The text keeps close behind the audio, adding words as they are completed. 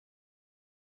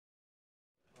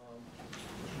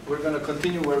We're going to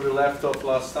continue where we left off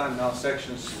last time, now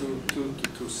sections 2.2 to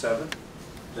 2.7.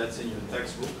 That's in your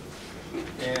textbook.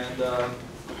 And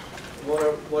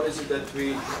what is it that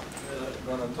we're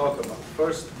going to talk about?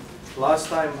 First, last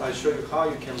time I showed you how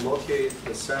you can locate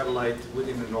the satellite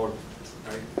within an orbit.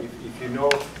 Right? If you know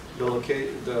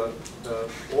the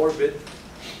orbit,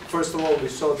 first of all, we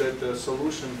saw that the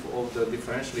solution of the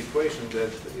differential equation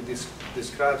that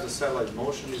describes the satellite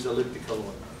motion is elliptical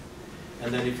one.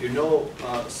 And then if you know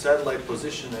satellite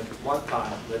position at one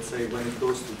time, let's say when it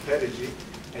goes to perigee,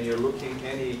 and you're looking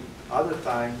any other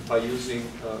time by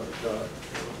using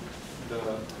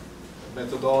the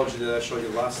methodology that I showed you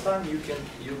last time, you can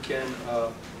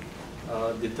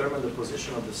determine the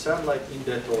position of the satellite in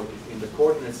that orbit, in the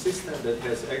coordinate system that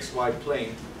has xy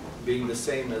plane being the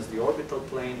same as the orbital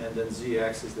plane, and then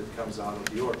z-axis that comes out of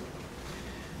the orbit.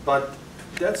 But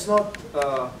that's not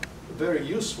very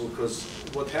useful, because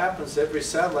what happens, every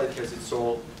satellite has its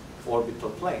own orbital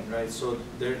plane, right? So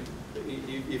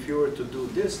if you were to do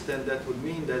this, then that would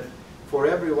mean that for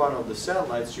every one of the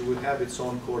satellites, you would have its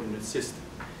own coordinate system.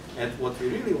 And what we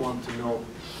really want to know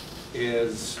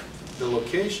is the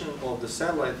location of the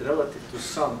satellite relative to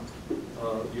some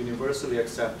universally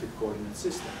accepted coordinate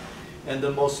system. And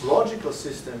the most logical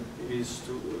system is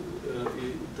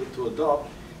to adopt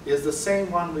is the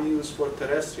same one we use for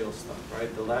terrestrial stuff,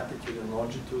 right? The latitude and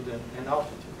longitude and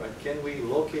altitude, right? Can we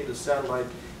locate a satellite?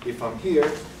 If I'm here,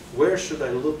 where should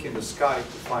I look in the sky to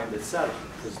find that satellite?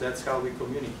 Because that's how we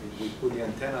communicate. We put the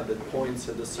antenna that points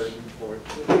at a certain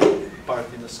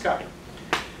part in the sky.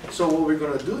 So what we're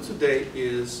going to do today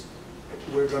is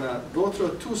we're going to go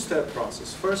through a two-step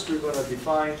process. First, we're going to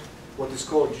define what is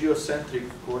called geocentric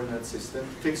coordinate system,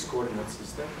 fixed coordinate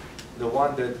system, the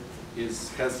one that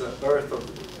has the Earth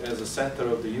as a center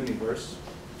of the universe,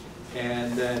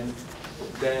 and then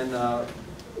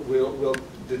we'll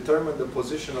determine the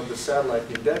position of the satellite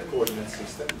in that coordinate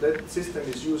system. That system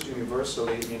is used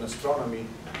universally in astronomy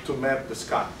to map the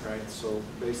sky, right? So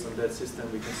based on that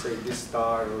system, we can say this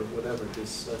star or whatever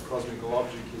this cosmic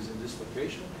object is in this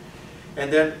location.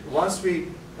 And then once we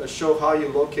show how you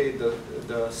locate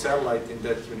the satellite in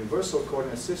that universal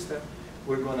coordinate system,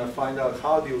 we're going to find out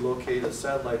how do you locate a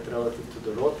satellite relative to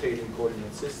the rotating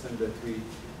coordinate system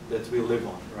that we live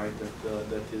on, right?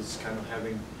 That is kind of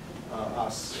having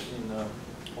us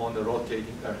on the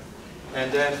rotating Earth.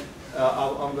 And then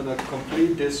I'm going to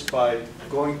complete this by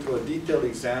going through a detailed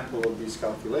example of these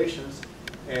calculations,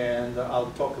 and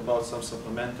I'll talk about some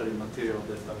supplementary material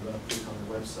that I'm going to put on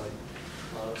the website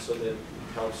so that it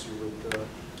helps you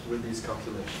with these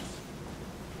calculations.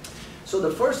 So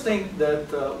the first thing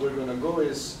that we're going to go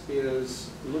is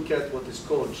look at what is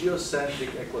called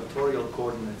geocentric equatorial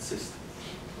coordinate system.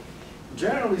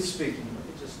 Generally speaking, let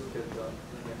me just look at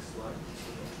the next slide.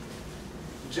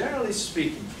 Generally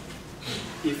speaking,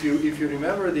 if you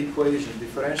remember the equation,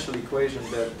 differential equation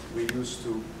that we used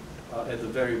to at the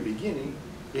very beginning,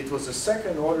 it was a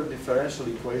second-order differential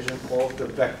equation of the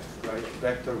vector, right?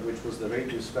 Vector, which was the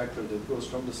radius vector that goes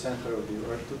from the center of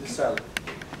the Earth to the satellite.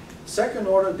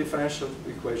 Second-order differential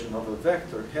equation of a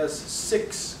vector has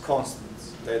 6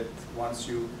 constants that once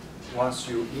you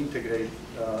integrate,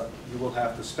 you will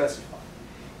have to specify.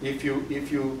 If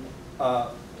you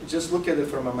just look at it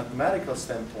from a mathematical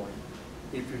standpoint,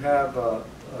 if you have a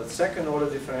second-order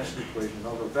differential equation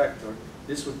of a vector,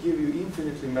 this would give you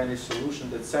infinitely many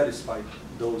solutions that satisfy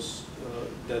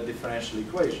that differential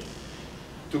equation.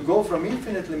 To go from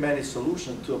infinitely many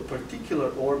solutions to a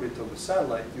particular orbit of a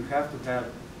satellite, you have to have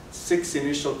 6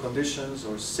 initial conditions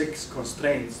or 6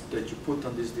 constraints that you put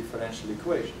on this differential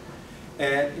equation.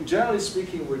 And generally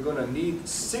speaking, we're going to need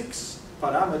 6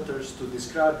 parameters to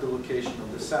describe the location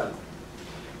of the satellite.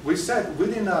 We said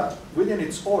within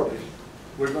its orbit,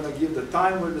 we're going to give the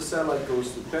time where the satellite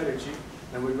goes to perigee,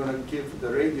 and we're going to give the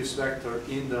radius vector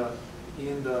in the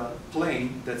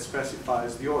plane that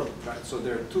specifies the orbit, right? So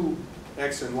there are 2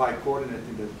 x and y coordinates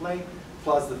in that plane,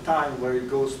 plus the time where it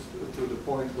goes to the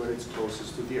point where it's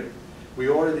closest to the Earth. We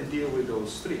already deal with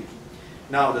those 3.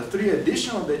 Now, the 3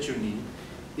 additional that you need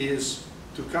is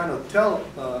to kind of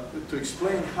to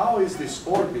explain how is this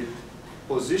orbit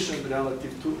positioned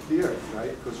relative to the Earth,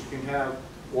 right? Because you can have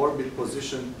orbit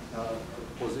position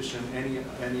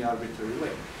any arbitrary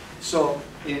way. So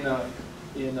in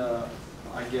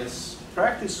I guess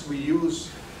practice, we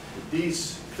use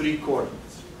these 3 coordinates.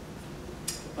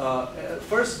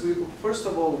 First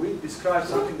of all, we describe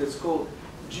something that's called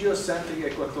geocentric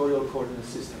equatorial coordinate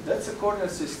system. That's a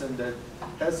coordinate system that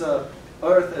has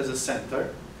Earth as a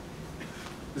center.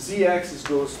 The z-axis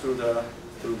goes through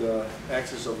the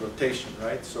axis of rotation,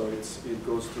 right? So it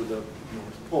goes through the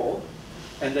North Pole.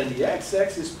 And then the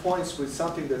x-axis points with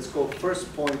something that's called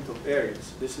first point of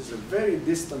Aries. This is a very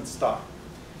distant star.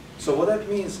 So what that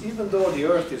means, even though the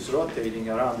Earth is rotating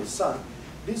around the sun,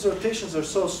 these rotations are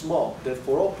so small that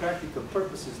for all practical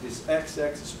purposes, this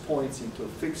x-axis points into a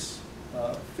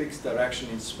fixed direction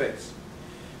in space.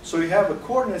 So you have a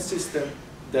coordinate system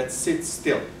that sits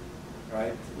still,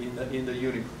 right, in the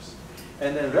universe.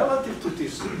 And then relative to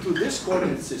this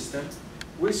coordinate system,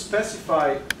 we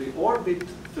specify the orbit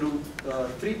through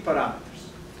 3 parameters.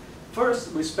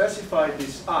 First, we specify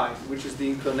this I, which is the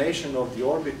inclination of the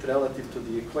orbit relative to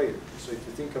the equator. So if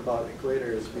you think about the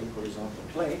equator as being horizontal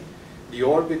plane, the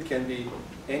orbit can be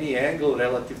any angle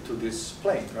relative to this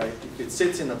plane, right? If it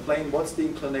sits in a plane, what's the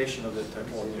inclination of the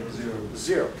orbit? 0.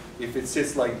 0. If it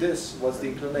sits like this, what's the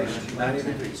inclination? 90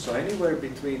 degrees. So anywhere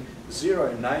between 0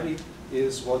 and 90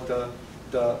 is what the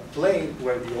plane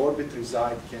where the orbit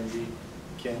resides can be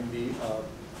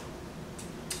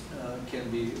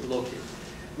located.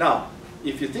 Now,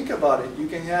 if you think about it, you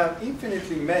can have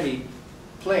infinitely many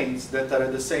planes that are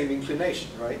at the same inclination,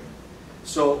 right?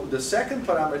 So the second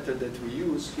parameter that we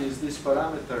use is this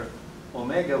parameter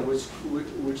omega,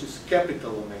 which is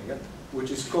capital omega,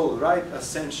 which is called right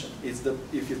ascension. It's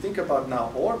if you think about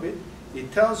now orbit,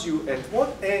 it tells you at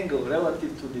what angle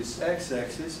relative to this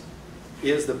x-axis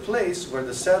is the place where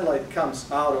the satellite comes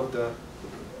out of the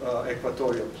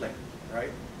equatorial plane,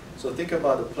 right? So think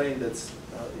about a plane that's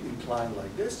inclined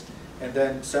like this, and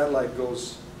then satellite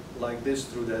goes like this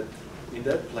through that, in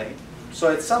that plane.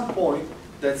 So at some point,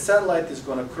 that satellite is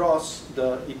going to cross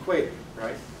the equator,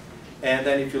 right? And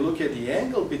then if you look at the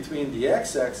angle between the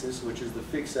x-axis, which is the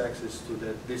fixed axis to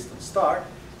the distant star,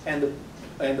 and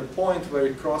the point where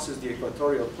it crosses the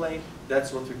equatorial plane,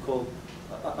 that's what we call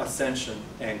ascension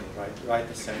angle, right? Right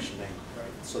ascension angle,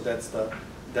 right? So that's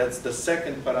the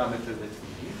second parameter that we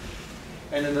need.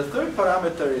 And then the third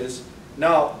parameter is,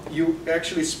 now you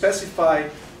actually specify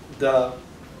the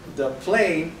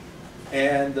plane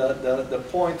and the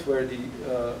point where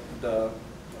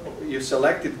you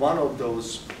selected one of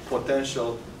those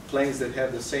potential planes that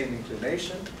have the same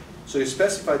inclination. So you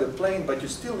specify the plane, but you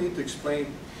still need to explain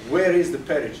where is the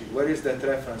perigee, where is that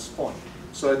reference point.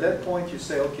 So at that point you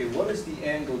say, okay, what is the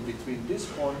angle between this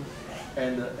point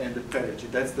and the perigee?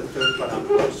 That's the third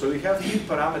parameter. So we have 3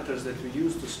 parameters that we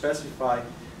use to specify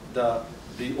the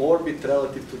orbit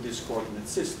relative to this coordinate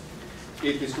system.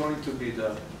 It is going to be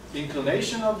the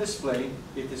inclination of this plane,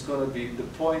 it is going to be the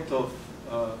point of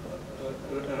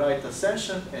right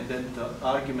ascension, and then the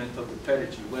argument of the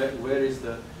perigee. Where is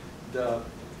the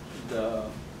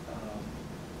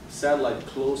satellite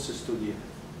closest to the Earth?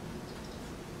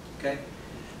 Okay.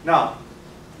 Now,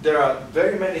 there are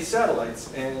very many satellites,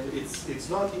 and it's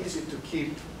not easy to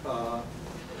keep, I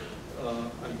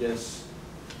guess,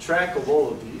 track of all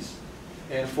of these.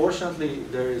 And fortunately,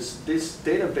 there is this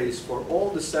database for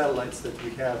all the satellites that we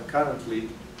have currently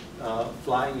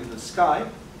flying in the sky,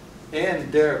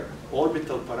 and their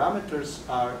orbital parameters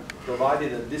are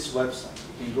provided at this website.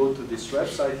 You can go to this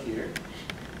website here,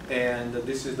 and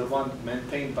this is the one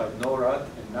maintained by NORAD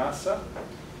and NASA,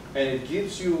 and it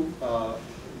gives you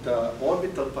the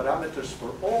orbital parameters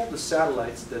for all the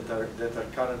satellites that are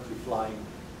currently flying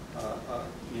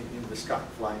in the sky,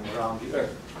 flying around the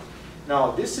Earth.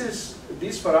 Now, these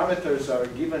parameters are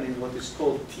given in what is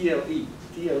called TLE.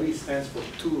 TLE stands for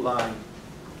two-line,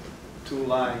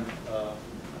 I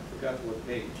forgot what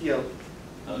A, TL,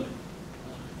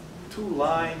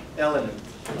 two-line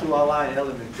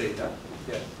element data.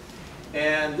 Yeah.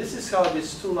 And this is how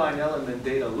this two-line element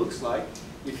data looks like.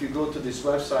 If you go to this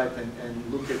website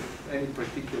and look at any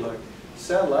particular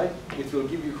satellite, it will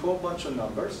give you a whole bunch of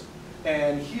numbers.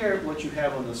 And here, what you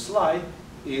have on the slide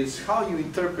is how you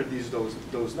interpret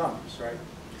those numbers, right?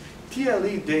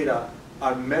 TLE data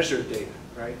are measured data,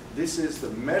 right? This is the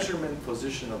measurement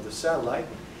position of the satellite,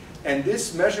 and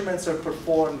these measurements are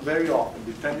performed very often,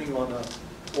 depending on the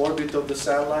orbit of the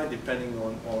satellite, depending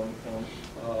on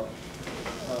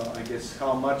I guess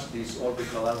how much these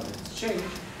orbital elements change.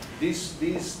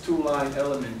 These two-line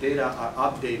element data are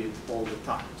updated all the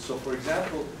time. So, for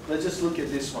example, let's just look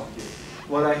at this one here.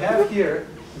 What I have here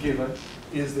given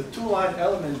is the two-line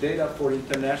element data for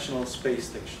International Space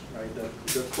Station, right?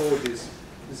 The code is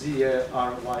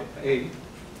ZRYA.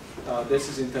 This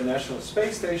is International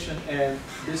Space Station, and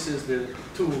this is the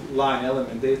two-line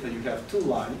element data. You have 2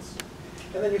 lines.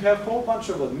 And then you have a whole bunch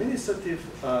of administrative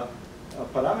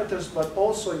parameters, but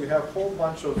also you have a whole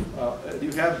bunch of,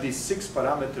 you have these 6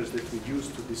 parameters that we use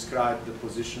to describe the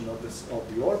position of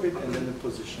the orbit and then the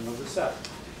position of the satellite.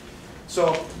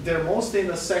 So they're mostly in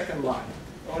the second line.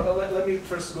 Or let me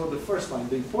first go to the first line.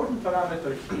 The important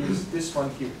parameter is this one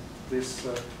here. this,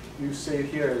 you say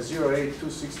here 08,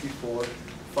 264,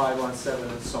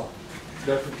 517, and so on.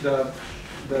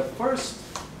 The first,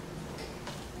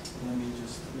 let me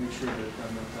just make sure that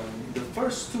I'm not telling you, the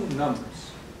first two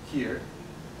numbers here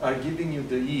are giving you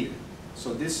the year.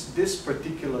 So this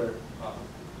particular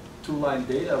two-line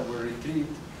data were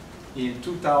retrieved in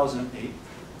 2008.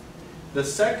 The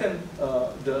second,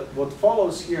 what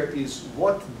follows here is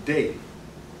what day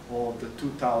of the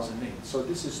 2008. So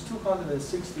this is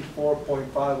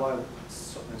 264.5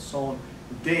 and so on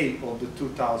day of the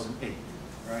 2008,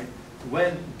 right?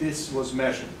 When this was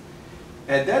measured.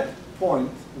 At that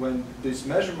point, when these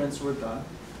measurements were done,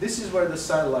 this is where the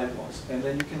satellite was. And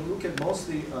then you can look at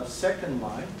mostly a second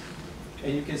line,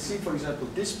 and you can see, for example,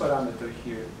 this parameter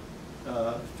here,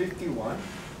 51.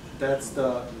 That's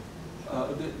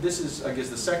this is, I guess,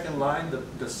 the second line,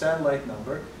 the satellite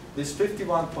number. This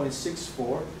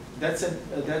 51.64, that's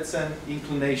an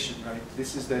inclination, right?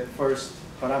 This is that first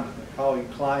parameter, how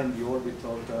inclined the orbit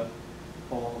of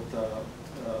the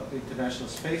International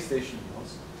Space Station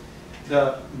was.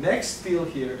 The next field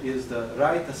here is the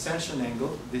right ascension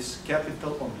angle, this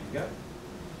capital omega.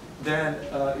 Then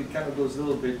it kind of goes a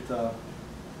little bit,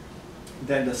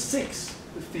 then the sixth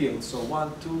field, so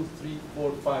 1, 2, 3,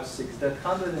 4, 5, 6, that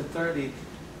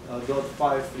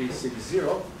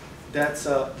 130.5360, that's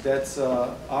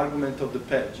argument of the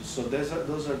perigee. So those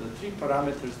are the three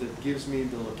parameters that gives me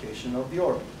the location of the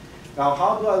orbit. Now,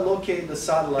 how do I locate the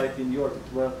satellite in the orbit?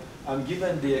 Well, I'm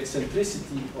given the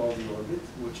eccentricity of the orbit,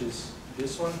 which is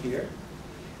this one here.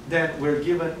 Then we're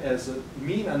given as a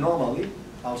mean anomaly.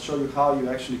 I'll show you how you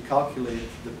actually calculate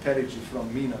the perigee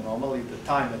from mean anomaly, the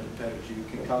time at the perigee you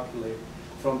can calculate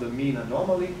from the mean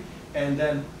anomaly, and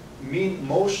then mean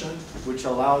motion, which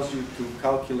allows you to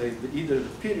calculate either the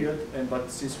period, but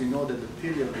since we know that the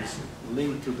period is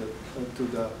linked to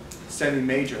the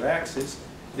semi-major axis,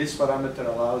 this parameter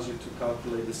allows you to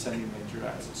calculate the semi-major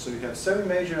axis. So you have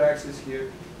semi-major axis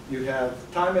here, you have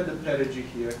time at the perigee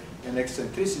here, and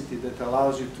eccentricity that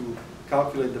allows you to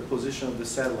calculate the position of the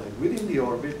satellite within the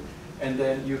orbit, and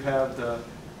then you have the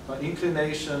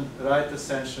inclination, right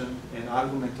ascension, and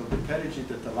argument of the perigee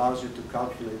that allows you to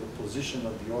calculate the position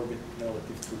of the orbit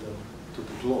relative to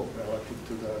the globe, relative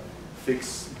to the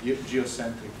fixed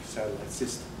geocentric satellite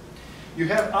system. You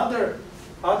have other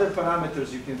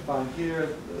parameters you can find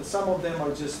here. Some of them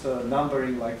are just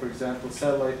numbering, like for example,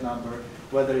 satellite number,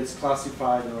 whether it's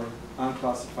classified or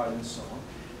unclassified and so on.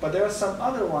 But there are some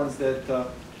other ones that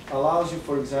allows you,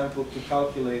 for example, to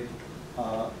calculate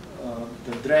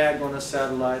the drag on a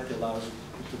satellite, allows you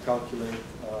to calculate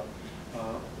a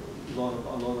lot of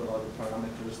other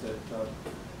parameters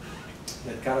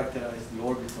that characterize the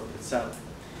orbit of the satellite.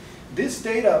 This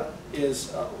data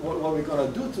is, what we're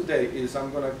going to do today is I'm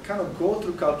going to kind of go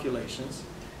through calculations.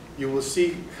 You will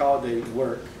see how they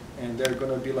work, and they're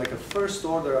going to be like a first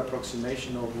order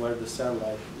approximation of where the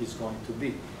satellite is going to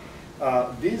be.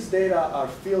 These data are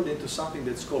filled into something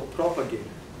that's called propagator,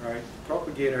 right?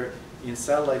 Propagator in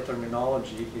satellite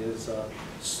terminology is a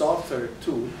software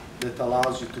tool that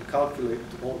allows you to calculate,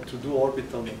 to do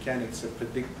orbital mechanics and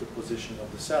predict the position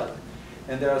of the satellite.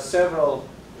 And there are several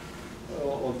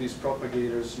of these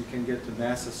propagators. You can get to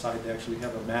NASA site. They actually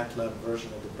have a MATLAB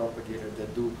version of the propagator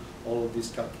that do all of these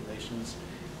calculations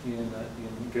in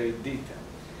great detail.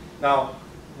 Now,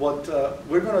 what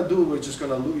we're going to do, we're just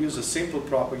going to use a simple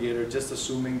propagator, just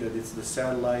assuming that it's the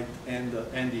satellite and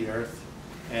the Earth,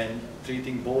 and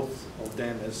treating both of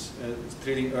them as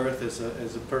treating Earth as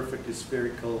a perfectly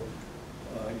spherical,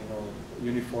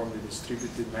 uniformly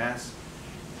distributed mass.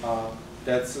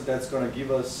 That's going to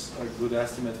give us a good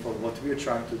estimate for what we're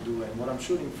trying to do, and what I'm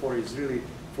shooting for is really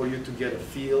for you to get a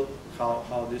feel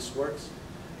how this works.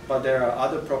 But there are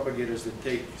other propagators that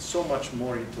take so much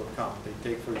more into account. They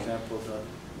take, for example, the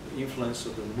influence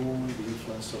of the moon, the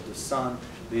influence of the sun,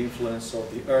 the influence of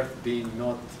the Earth being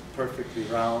not perfectly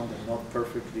round and not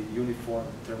perfectly uniform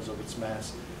in terms of its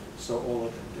mass. So all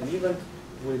of that. And even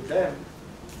with them,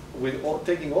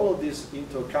 taking all of these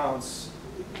into account,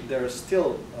 there are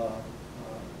still,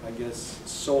 I guess,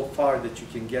 so far that you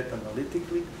can get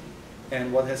analytically.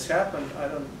 And what has happened, I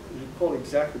don't recall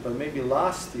exactly, but maybe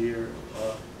last year,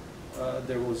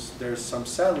 there's some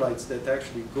satellites that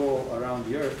actually go around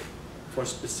the Earth for a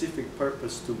specific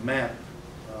purpose to map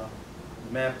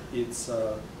its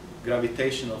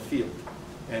gravitational field.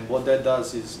 And what that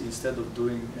does is, instead of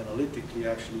doing analytically,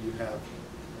 actually you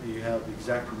have the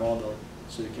exact model,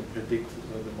 so you can predict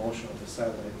the motion of the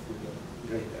satellite with a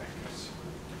great accuracy.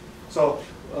 So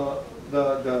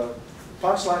the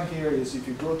punchline here is, if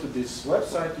you go to this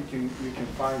website, you can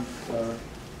find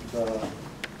the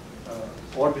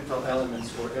orbital elements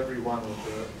for every one of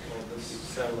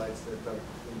satellites that are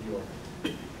in the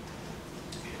orbit.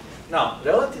 Now,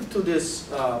 relative to this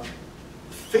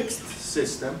fixed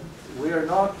system, we are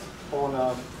not on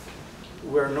a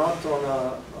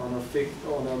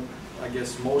I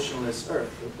guess motionless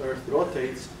Earth. The Earth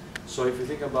rotates, so if you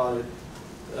think about it,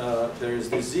 there is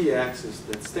the z-axis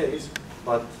that stays,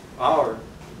 but our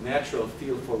natural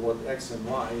field for what x and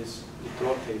y is, it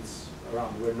rotates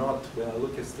around. We're not, when I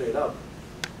look at straight up,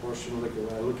 or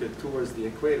when I look at towards the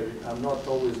equator, I'm not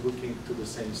always looking to the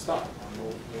same star. I'm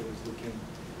always looking,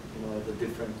 at a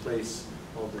different place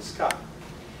of the sky.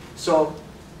 So,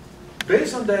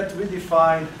 based on that, we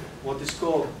define what is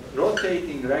called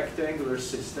rotating rectangular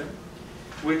system,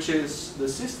 which is the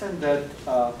system that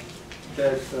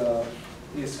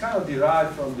is kind of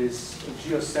derived from this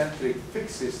geocentric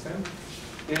fixed system.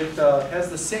 It has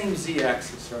the same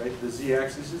z-axis, right? The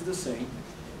z-axis is the same.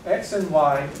 X and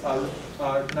y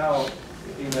are now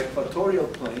in equatorial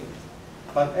plane,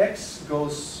 but x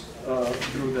goes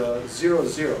through the 0,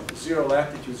 0, 0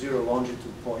 latitude, 0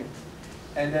 longitude point,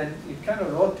 and then it kind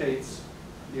of rotates,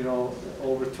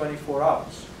 over 24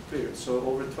 hours period. So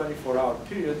over a 24-hour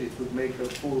period, it would make a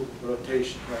full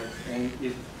rotation, right? And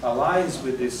it aligns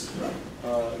with this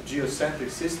geocentric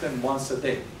system once a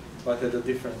day, but at a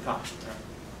different time, right?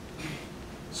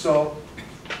 So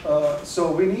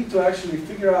we need to actually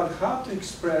figure out how to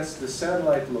express the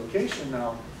satellite location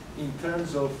now in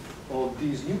terms of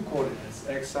these new coordinates,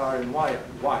 xr and y,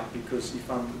 because if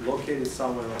I'm located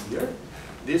somewhere on the Earth,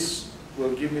 this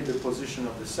will give me the position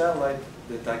of the satellite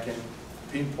that I can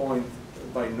pinpoint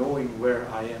by knowing where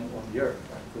I am on the Earth,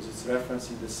 right? Because it's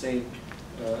referencing the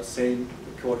same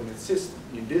coordinate system.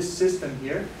 In this system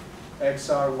here, x,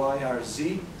 r, y, r,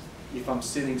 z, if I'm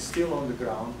sitting still on the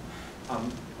ground,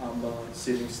 I'm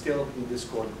sitting still in this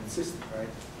coordinate system, right?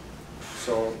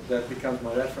 So that becomes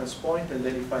my reference point, and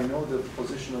then if I know the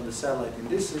position of the satellite in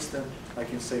this system, I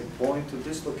can say point to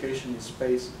this location in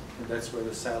space, and that's where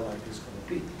the satellite is going to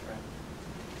be, right?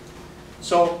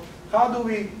 So how do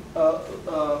we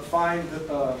find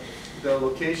the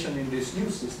location in this new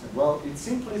system? Well, it's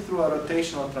simply through a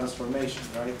rotational transformation,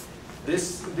 right?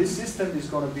 This system is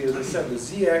going to be, as I said, the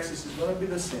z-axis is going to be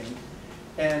the same,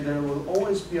 and there will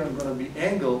always be going to be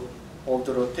angle of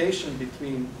the rotation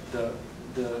between the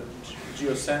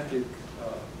geocentric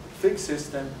fixed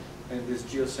system and this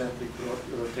geocentric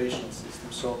rotational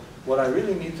system. So what I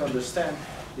really need to understand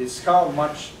is how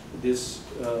much this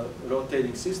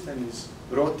rotating system is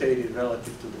rotated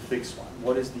relative to the fixed one.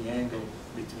 What is the angle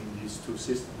between these two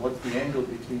systems? What's the angle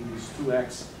between these two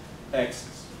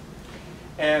axes?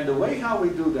 And the way how we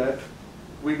do that,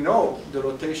 we know the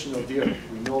rotation of the Earth.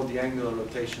 We know the angular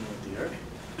rotation of the Earth.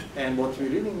 And what we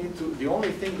really need to, the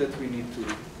only thing that we need to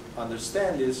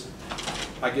understand is,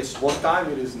 I guess, what time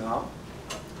it is now,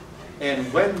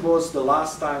 and when was the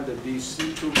last time that these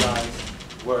two guys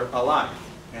were aligned.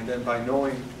 And then by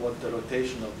knowing what the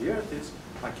rotation of the Earth is,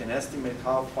 I can estimate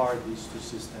how far these two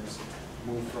systems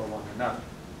move from one another.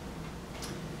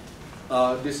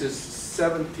 This is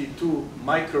 72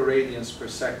 microradians per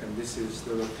second. This is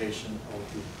the rotation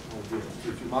of the Earth.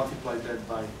 If you multiply that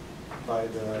by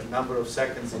the number of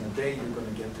seconds in a day, you're going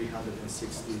to get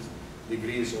 360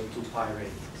 degrees or 2 pi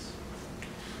radians.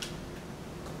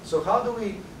 So how do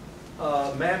we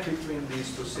map between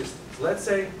these two systems? Let's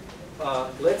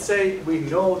say we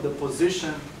know the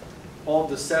position of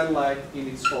the satellite in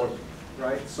its orbit,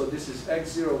 right? So this is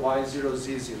x0, y0,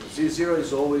 z0. z0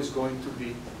 is always going to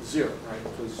be 0, right?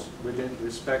 Because with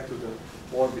respect to the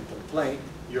orbital plane,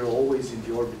 you're always in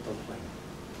the orbital plane.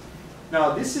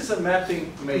 Now, this is a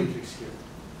mapping matrix here.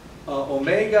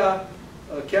 Omega,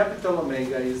 capital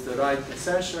omega is the right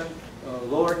ascension,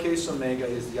 lowercase omega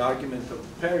is the argument of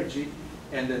perigee,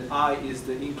 and then I is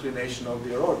the inclination of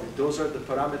their orbit. Those are the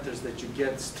parameters that you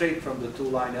get straight from the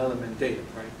two-line element data,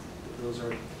 right? Those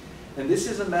are, and this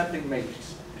is a mapping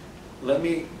matrix. Let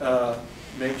me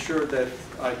make sure that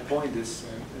I point this,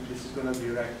 and this is going to be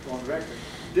on record.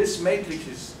 This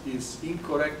matrix is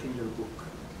incorrect in your book,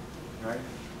 right?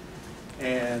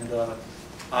 And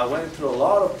I went through a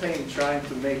lot of pain trying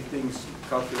to make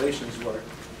calculations work.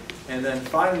 And then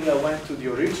finally I went to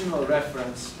the original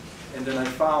reference, and then I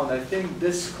found, I think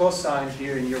this cosine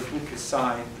here in your book is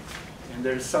sine, and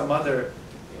there's some other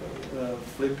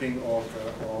flipping of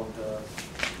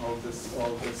the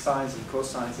sines and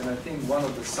cosines, and I think one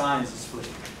of the sines is flipped.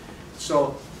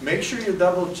 So make sure you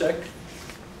double check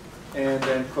and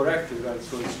then correct it, right?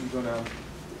 So you're gonna,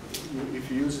 if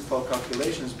you use it for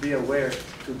calculations, be aware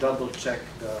to double check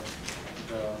the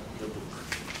book.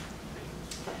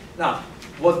 Now,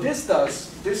 what this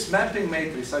does, this mapping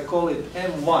matrix, I call it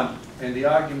M1, and the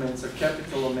arguments are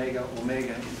capital omega,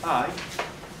 omega, and I.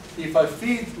 If I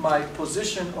feed my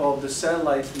position of the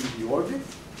satellite in the orbit,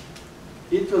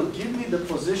 it will give me the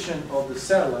position of the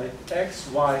satellite, x,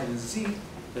 y, and z,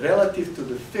 relative to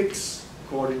the fixed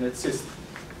coordinate system,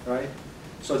 right?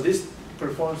 So this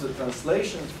performs the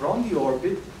translation from the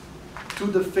orbit to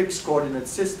the fixed coordinate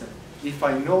system, if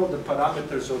I know the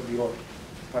parameters of the orbit.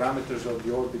 Parameters of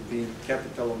the orbit being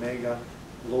capital omega,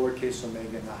 lowercase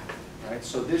omega, and I, right?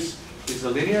 So this is a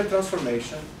linear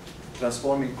transformation,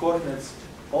 transforming coordinates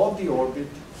of the orbit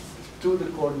to the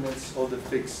coordinates of the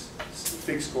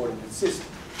fixed coordinate system.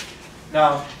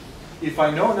 Now, if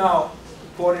I know now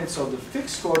coordinates of the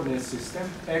fixed coordinate system,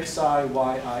 xi,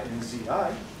 yi, and zi,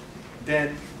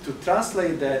 then to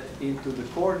translate that into the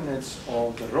coordinates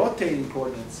of the rotating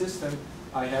coordinate system,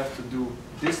 I have to do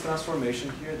this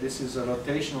transformation here. This is a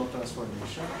rotational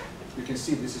transformation. You can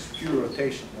see this is pure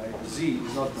rotation, right? Z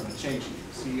is not going to change.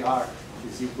 Zr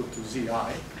is equal to Zi.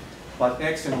 But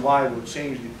x and y will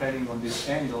change depending on this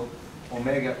angle,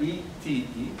 omega e, te.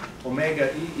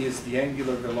 Omega e is the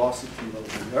angular velocity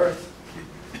of the Earth,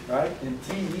 right? And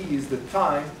te is the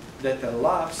time that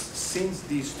elapsed since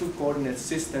these two coordinate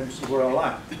systems were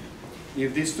aligned.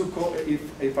 If these two,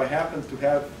 if I happen to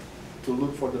have to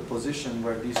look for the position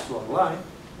where these two are aligned,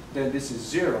 then this is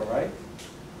 0, right?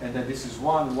 And then this is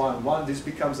 1, 1, 1. This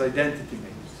becomes identity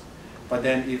matrix. But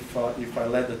then if I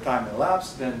let the time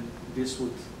elapse, then this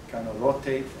would kind of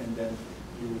rotate, and then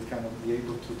you would kind of be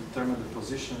able to determine the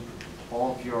position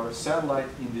of your satellite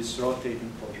in this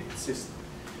rotating coordinate system.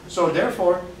 So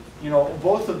therefore, you know,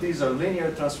 both of these are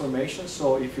linear transformations.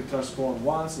 So if you transform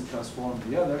once and transform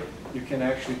the other, you can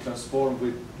actually transform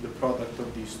with the product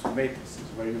of these two matrices,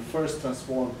 where you first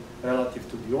transform relative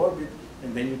to the orbit,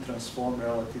 and then you transform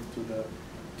relative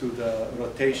to the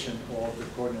rotation of the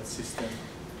coordinate system,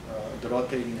 the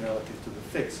rotating relative to the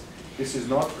fixed. This is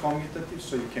not commutative,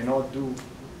 so you cannot do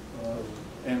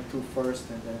M2 first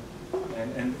and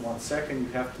then N1 second.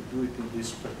 You have to do it in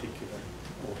this particular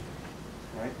order,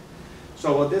 right?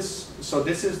 So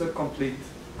this is the complete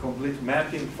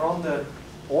mapping from the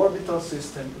orbital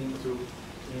system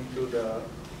into the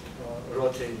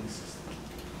rotating system.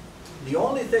 The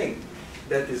only thing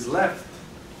that is left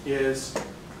is,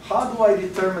 how do I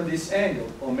determine this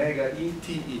angle, omega e,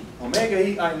 te? Omega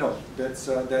e, I know, that's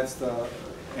the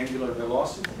angular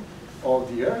velocity of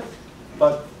the Earth.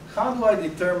 But how do I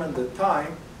determine the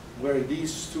time where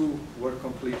these two were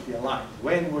completely aligned?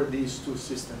 When were these two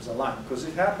systems aligned? Because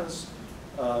it happens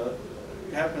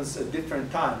at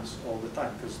different times all the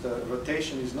time, because the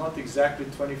rotation is not exactly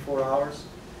 24 hours.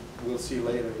 We'll see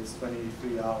later it's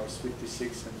 23 hours,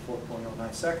 56 and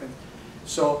 4.09 seconds.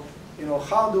 So, you know,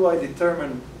 how do I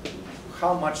determine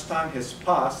how much time has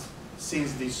passed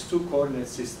since these two coordinate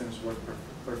systems were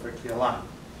perfectly aligned?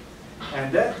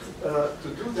 And that, to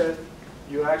do that,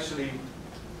 you actually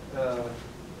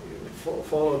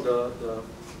follow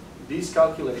these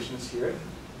calculations here.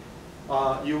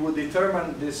 You would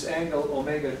determine this angle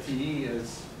omega te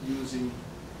as using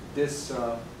this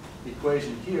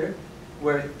equation here,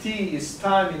 where t is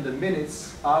time in the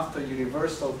minutes after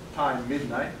universal time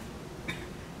midnight.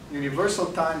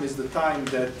 Universal time is the time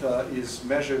that is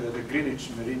measured at the Greenwich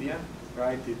meridian,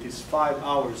 right? It is 5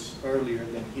 hours earlier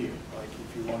than here, like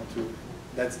if you want to,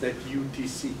 that's that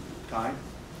UTC time.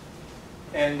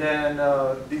 And then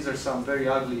these are some very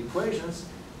ugly equations.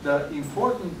 The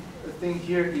important thing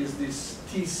here is this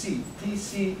TC.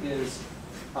 TC is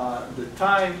the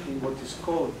time in what is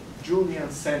called Julian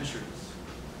centuries.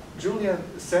 Julian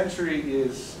century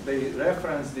is, they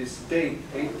reference this date,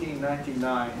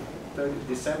 1899,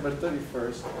 December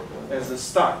 31st, as the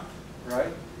start,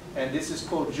 right? And this is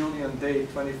called Julian day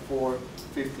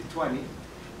 245020.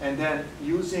 And then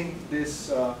using this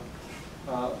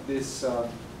this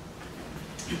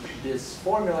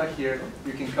formula here,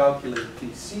 you can calculate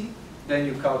TC, then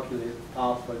you calculate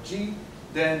alpha G,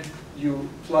 then you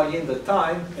plug in the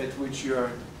time at which you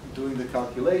are doing the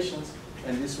calculations,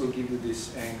 and this will give you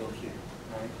this angle here,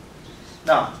 right?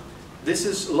 Now, this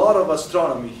is a lot of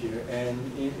astronomy here, and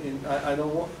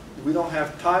we don't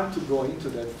have time to go into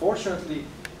that. Fortunately,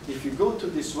 if you go to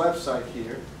this website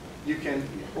here, you can,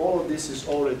 all of this is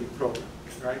already programmed,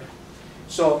 right?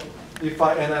 So, and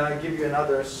then I give you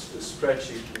another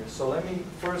spreadsheet here. So let me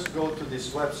first go to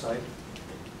this website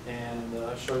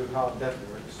and show you how that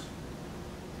works.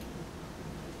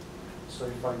 So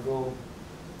if I go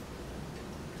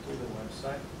to the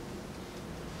website,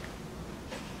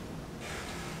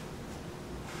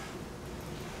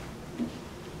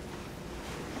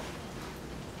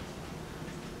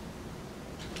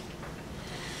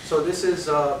 So this is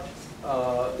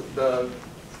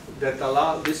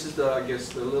this is the, I guess,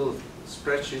 the little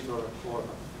spreadsheet or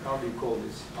how do you call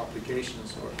these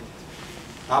applications or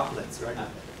applets, right?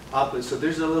 Applet. So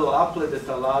there's a little applet that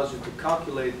allows you to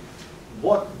calculate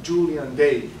what Julian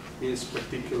day is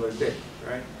particular day,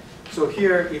 right? So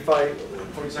here, if I,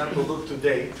 for example, look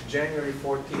today, January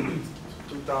 14th,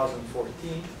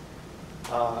 2014,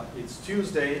 it's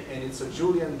Tuesday, and it's a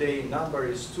Julian day number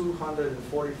is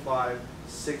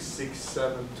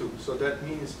 245,6672. So that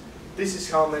means this is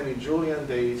how many Julian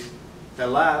days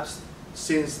elapsed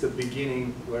since the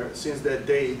beginning, since that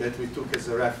day that we took as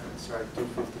a reference, right?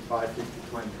 255,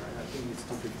 5020, right? I think it's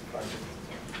 255.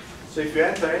 So if you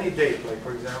enter any date, like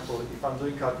for example, if I'm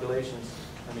doing calculations,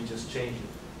 let me just change it.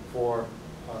 For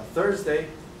Thursday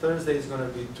is going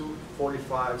to be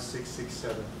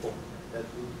 245,6674. That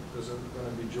is going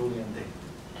to be Julian date.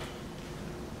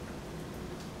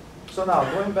 So now,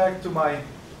 going back to my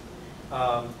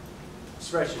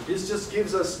spreadsheet, this just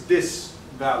gives us this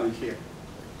value here,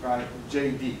 right?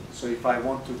 JD. So if I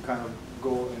want to kind of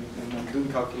go and I'm doing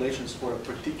calculations for a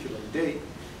particular date,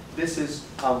 this is,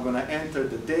 I'm going to enter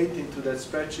the date into that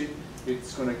spreadsheet.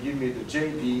 It's going to give me the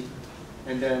JD,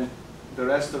 and then the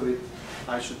rest of it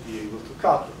I should be able to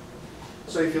calculate.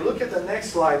 So if you look at the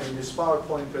next slide in this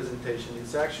PowerPoint presentation,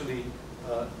 it's actually,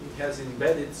 it has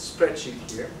embedded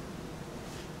spreadsheet here.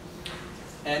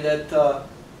 And that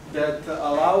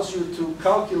allows you to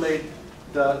calculate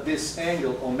this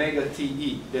angle, omega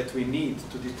TE, that we need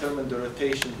to determine the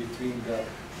rotation between the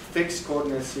fixed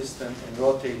coordinate system and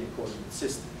rotating coordinate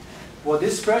system. What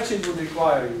this spreadsheet would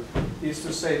require you is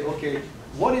to say, okay,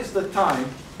 what is the time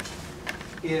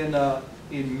in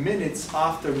minutes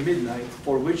after midnight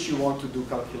for which you want to do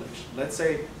calculation? Let's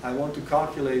say I want to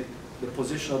calculate the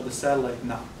position of the satellite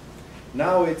now.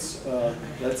 Now it's,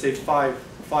 let's say, 5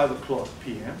 o'clock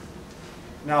p.m.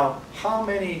 Now, how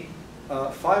many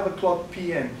 5 o'clock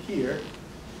p.m. here?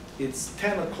 It's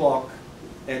 10 o'clock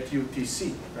at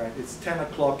UTC, right? It's 10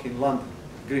 o'clock in London,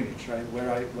 Greenwich, right?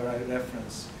 Where I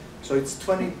reference. So it's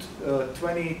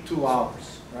 22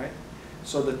 hours, right?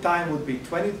 So the time would be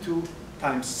 22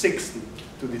 times 60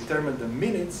 to determine the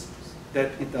minutes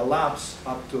that it elapsed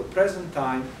up to a present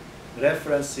time,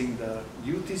 referencing the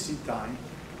UTC time,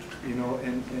 you know,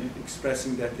 and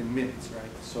expressing that in minutes,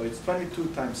 right? So it's 22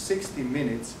 times 60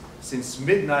 minutes since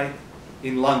midnight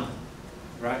in London,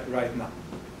 right now.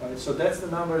 Right? So that's the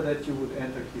number that you would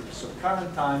enter here. So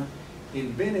current time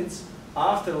in minutes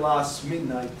after last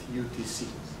midnight UTC.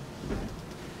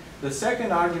 The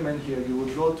second argument here, you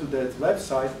would go to that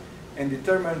website and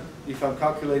determine, if I'm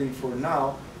calculating for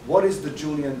now, what is the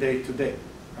Julian day today,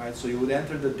 right? So you would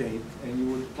enter the date and you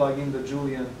would plug in the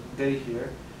Julian day here.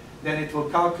 Then it will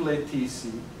calculate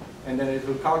TC, and then it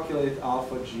will calculate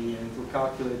alpha G, and it will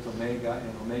calculate omega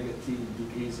and omega T in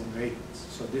degrees and radians.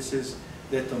 So this is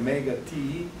that omega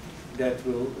T that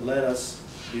will let us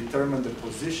determine the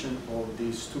position of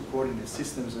these two coordinate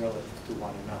systems relative to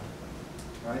one another,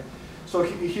 right? So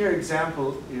here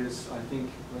example is, I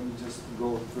think, let me just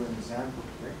go through an example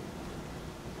here.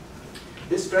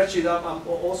 This spreadsheet, I'm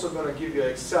also going to give you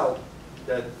Excel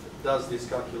that does these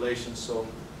calculations. So,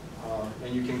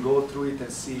 and you can go through it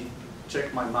and see,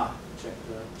 check my math, check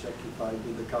if I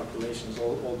did the calculations,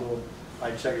 although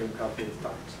I check them a couple of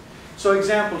times. So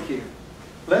example here,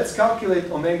 let's calculate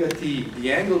omega T,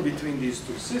 the angle between these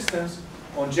two systems,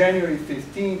 on January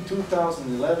 15,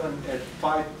 2011 at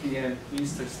 5 p.m.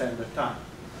 Eastern Standard Time.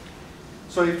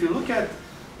 So if you look at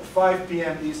 5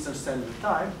 p.m. Eastern Standard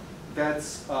Time,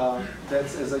 that's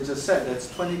as I just said, that's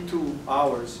 22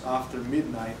 hours after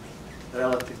midnight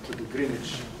relative to the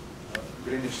Greenwich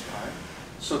time.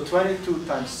 So 22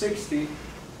 times 60,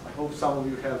 I hope some of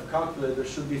you have calculated,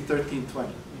 should be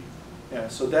 1320. Yeah,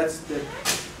 so that's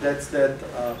that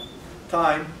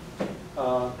time.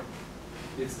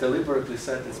 It's deliberately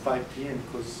set as 5 p.m.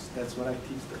 because that's when I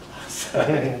teach the class.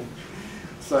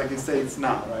 So I can say it's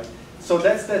now, right? So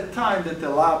that's that time that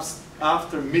elapsed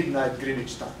after midnight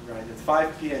Greenwich time, right? At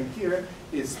 5 p.m. here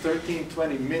is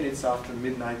 13:20 minutes after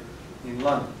midnight in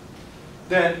London.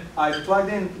 Then I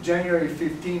plugged in January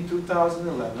 15,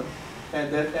 2011,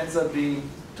 and that ends up being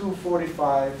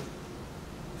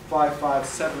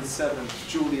 245,5577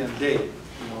 Julian day.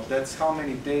 You know, that's how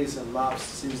many days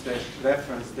elapsed since that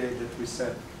reference date that we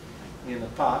set in the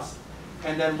past.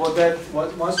 And then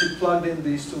once you plug in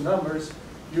these two numbers,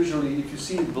 usually if you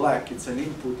see it black, it's an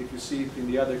input. If you see it in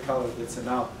the other color, that's an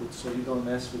output, so you don't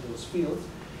mess with those fields.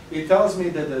 It tells me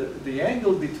that the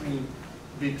angle between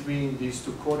these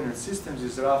two coordinate systems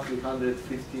is roughly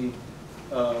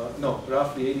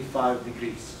roughly 85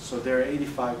 degrees. So they're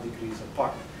 85 degrees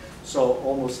apart. So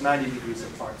almost 90 degrees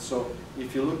apart. So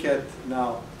if you look at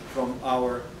now from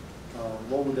our,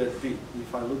 what would that be?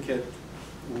 If I look at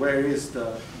where is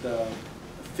the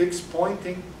fixed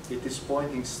pointing, it is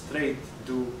pointing straight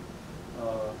due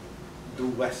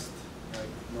west, right?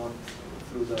 Not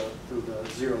through the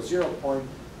 0, 0 point,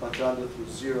 but rather through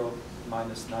 0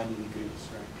 minus 90 degrees,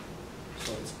 right?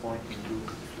 So it's pointing due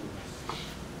west.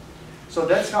 So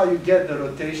that's how you get the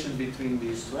rotation between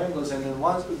these two angles, and then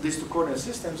once these two coordinate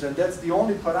systems, and that's the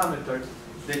only parameter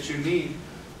that you need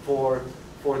for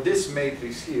this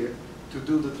matrix here to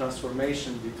do the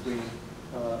transformation between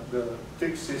the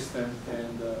fixed system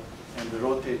and the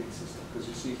rotating system. Because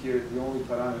you see here, the only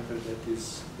parameter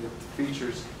that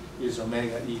features is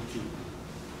omega et.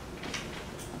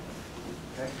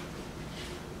 Okay.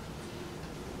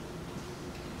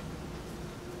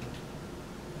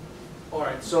 All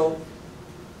right. So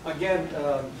again,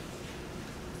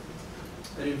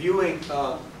 reviewing,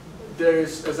 there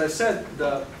is, as I said,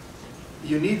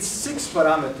 you need 6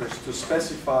 parameters to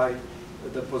specify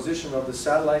the position of the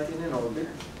satellite in an orbit.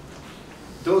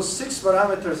 Those 6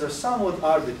 parameters are somewhat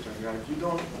arbitrary, right?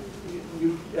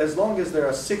 As long as there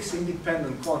are 6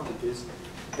 independent quantities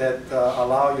that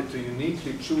allow you to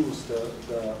uniquely choose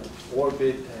the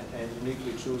orbit and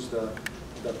uniquely choose the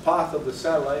path of the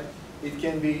satellite, it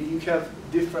can be, you have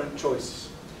different choices.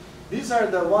 These are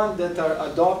the ones that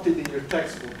are adopted in your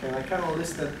textbook, and I kind of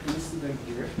listed them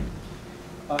here.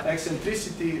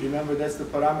 Eccentricity, remember that's the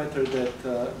parameter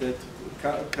that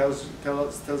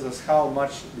tells us how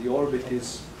much the orbit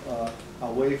is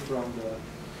away from the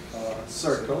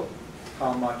circle,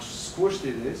 how much squished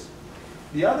it is.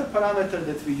 The other parameter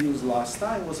that we used last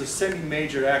time was a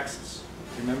semi-major axis.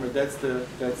 Remember that's the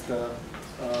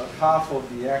half of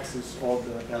the axis of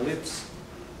the ellipse,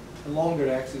 the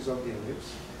longer axis of the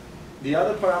ellipse. The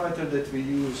other parameter that we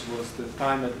used was the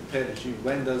time at the perigee.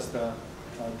 When does the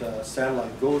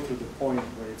satellite go to the point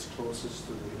where it's closest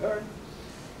to the Earth?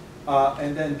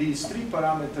 And then these 3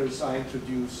 parameters I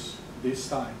introduced this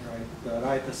time, right? The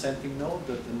right ascending node,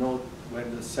 the node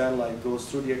when the satellite goes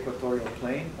through the equatorial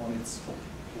plane on its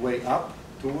way up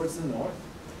towards the north.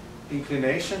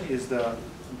 Inclination is the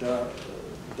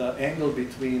angle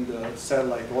between the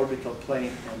satellite orbital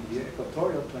plane and the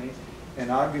equatorial plane. An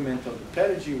argument of the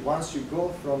perigee. Once you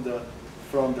go from the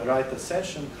right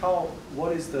ascension,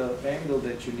 what is the angle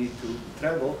that you need to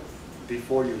travel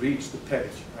before you reach the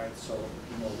perigee, right? So,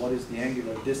 what is the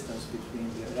angular distance between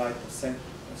the right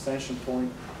ascension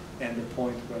point and the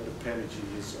point where the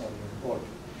perigee is on your orbit?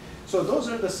 So those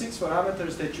are the 6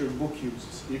 parameters that your book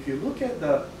uses. If you look at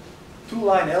the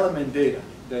 2-line element data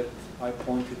that I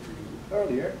pointed to you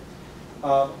earlier,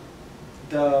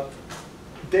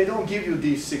 they don't give you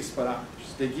these 6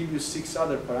 parameters. They give you 6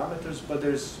 other parameters, but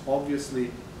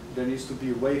there needs to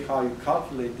be a way how you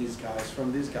calculate these guys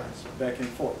from these guys, back and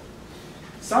forth.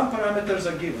 Some parameters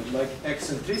are given, like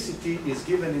eccentricity is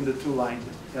given in the 2-line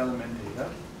element data.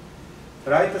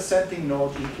 Right ascending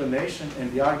node, inclination,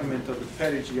 and the argument of the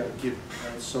perigee are given.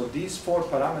 Right? So these 4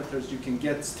 parameters you can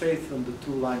get straight from the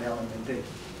 2-line element data.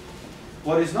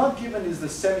 What is not given is the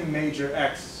semi-major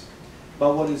axis.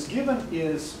 But what is given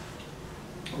is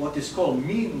what is called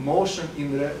mean motion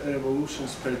in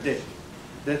revolutions per day.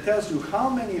 That tells you how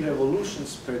many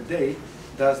revolutions per day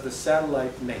does the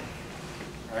satellite make,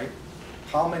 right?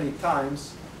 How many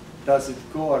times does it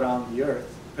go around the Earth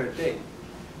per day?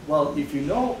 Well, if you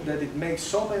know that it makes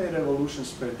so many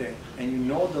revolutions per day, and you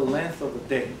know the length of a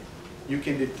day, you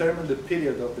can determine the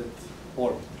period of that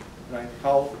orbit, right?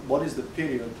 What is the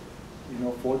period,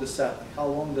 for the satellite? How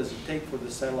long does it take for the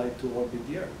satellite to orbit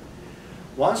the Earth?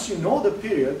 Once you know the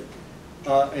period,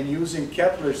 and using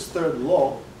Kepler's 3rd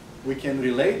law, we can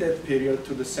relate that period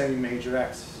to the semi-major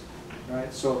axis,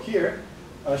 right? So here,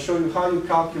 I'll show you how you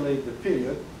calculate the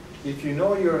period. If you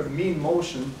know your mean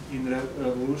motion in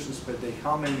revolutions per day,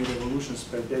 how many revolutions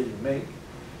per day you make,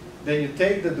 then you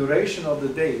take the duration of the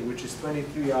day, which is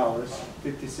 23 hours,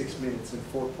 56 minutes, and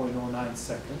 4.09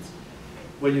 seconds.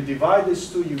 When you divide these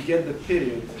two, you get the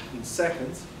period in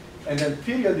seconds. And then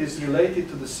period is related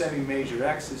to the semi-major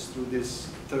axis through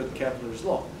this 3rd Kepler's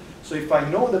law. So if I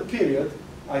know the period,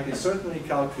 I can certainly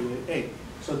calculate A.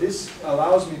 So this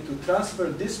allows me to transfer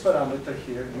this parameter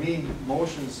here, mean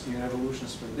motions in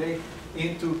revolutions per day,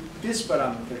 into this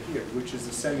parameter here, which is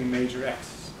the semi-major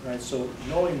axis, right? So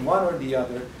knowing one or the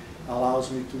other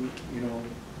allows me to,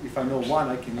 if I know one,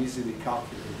 I can easily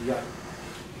calculate the other.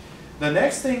 The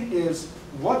next thing is,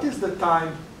 what is the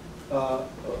time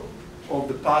of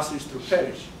the passage through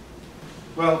perigee?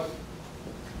 Well,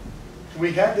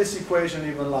 we had this equation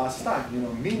even last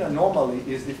time. Mean anomaly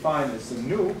is defined as the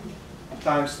nu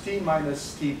times t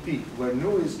minus tp, where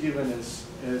nu is given as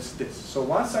this. So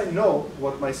once I know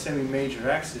what my semi-major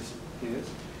axis is,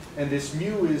 and this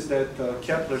mu is that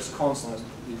Kepler's constant,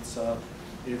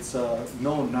 it's a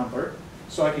known number,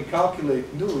 so I can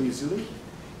calculate nu easily.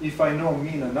 If I know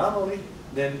mean anomaly,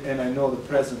 then, and I know the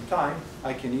present time,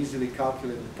 I can easily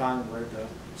calculate the time where the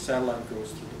satellite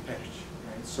goes through the patch.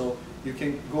 Right? So you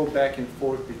can go back and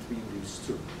forth between these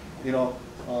two. You know,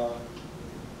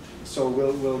 so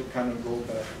we'll kind of go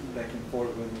back and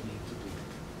forth when we need to do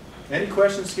it. Any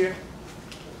questions here?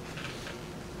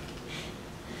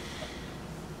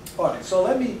 All right, so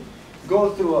let me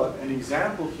go through an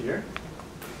example here.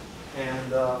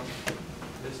 And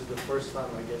this is the first time,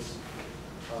 I guess.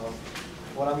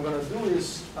 What I'm going to do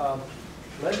is,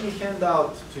 let me hand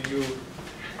out to you,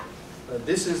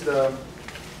 this is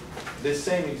this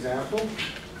same example.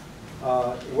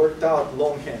 It worked out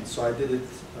longhand, so I did it,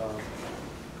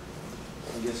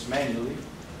 I guess, manually.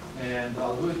 And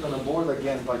I'll do it on a board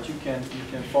again, but you can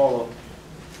follow.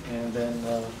 And then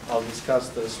I'll discuss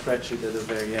the spreadsheet at the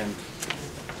very end.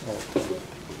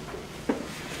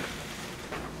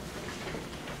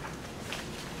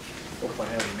 Hope I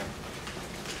have enough.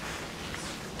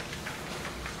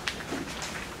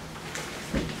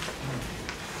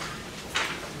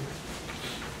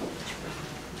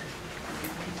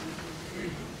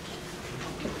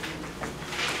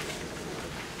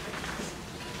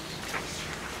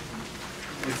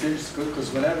 It's good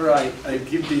because whenever I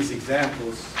give these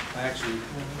examples,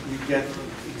 you get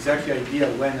exactly idea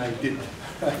when I did them,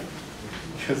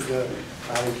 because I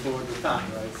record the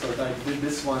time, right? So I did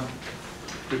this one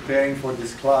preparing for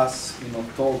this class in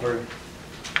October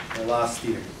last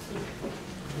year.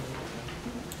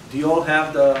 Do you all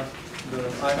have I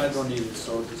don't need it,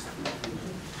 so just,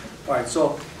 all right,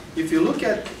 so if you look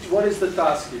at what is the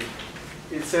task here,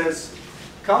 it says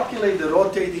calculate the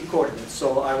rotating coordinates.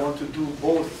 So I want to do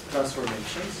both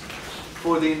transformations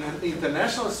for the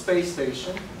International Space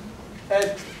Station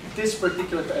at this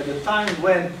particular, at the time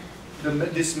when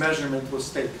this measurement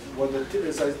was taken.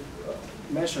 As I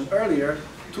mentioned earlier,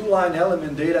 two-line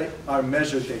element data are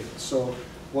measured data. So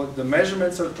what the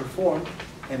measurements are performed,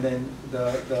 and then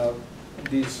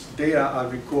these data are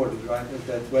recorded, right, at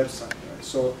that website. Right?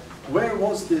 So where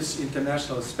was this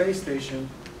International Space Station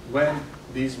when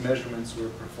these measurements were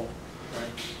performed,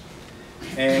 right?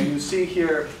 And you see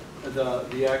here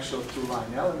the actual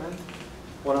two-line element.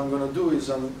 What I'm going to do is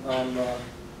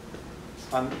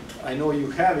I know you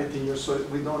have it in your, so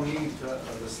we don't need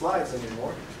the slides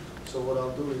anymore. So what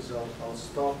I'll do is I'll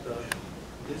stop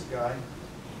this guy.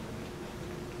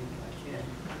 I can.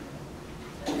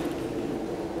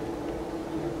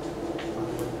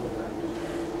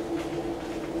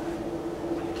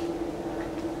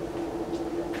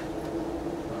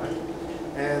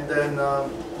 And then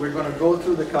we're going to go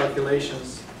through the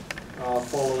calculations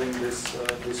following this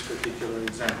particular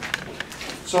example.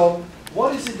 So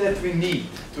what is it that we need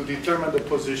to determine the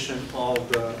position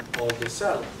of the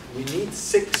satellite? We need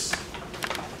 6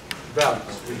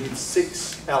 values. We need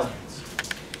 6 elements.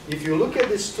 If you look at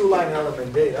this two-line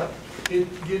element data, it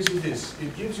gives you this.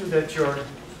 It gives you that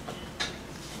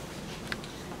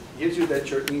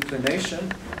your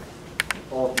inclination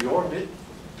of the orbit.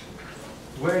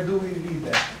 Where do we read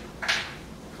that?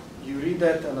 You read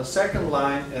that on the second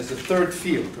line as the third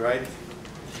field, right?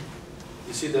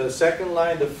 You see the second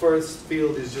line, the first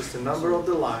field is just the number of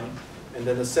the line, and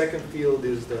then the second field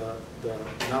is the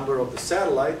number of the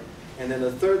satellite, and then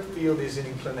the third field is an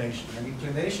inclination. And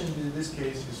inclination in this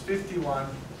case is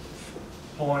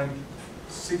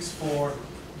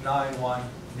 51.6491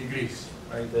 degrees,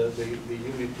 right? The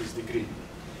unit is degree.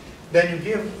 Then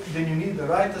you need the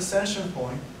right ascension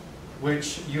point,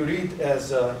 which you read as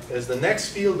the next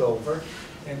field over,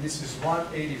 and this is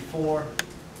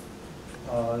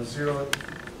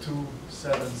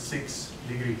 184.0276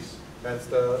 degrees. That's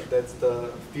the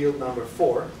field number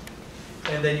 4.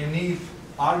 And then you need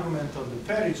argument of the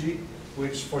perigee,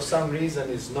 which for some reason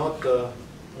is not the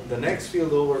next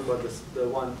field over, but the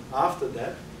one after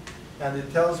that. And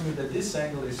it tells me that this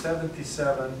angle is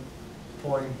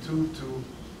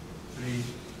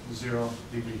 77.2230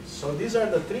 degrees. So these are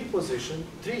the three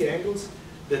angles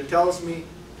that tells me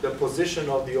the position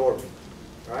of the orbit,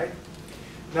 right?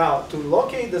 Now, to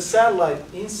locate the satellite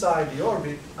inside the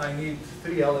orbit, I need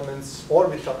 3 elements,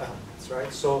 orbital elements,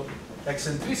 right? So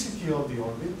eccentricity of the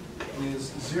orbit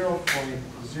is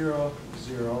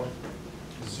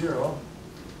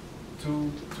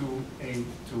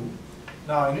 0.000282.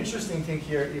 Now, an interesting thing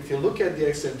here, if you look at the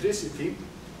eccentricity,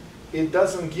 it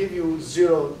doesn't give you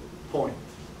 0 point,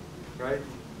 right?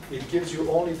 it gives you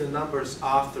only the numbers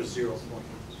after 0 point.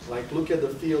 Like look at the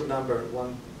field number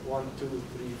 1, 2, 3,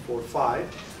 4,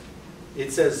 5.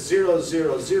 It says 0,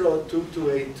 0, 0, 2,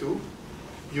 2, 8, 2.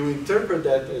 You interpret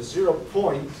that as 0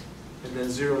 point, and then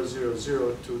 0, 0,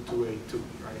 0, 2, 2, 8, 2,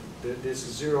 right? This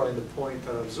 0 and the point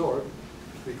are absorbed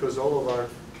because all of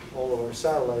our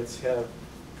satellites have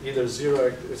either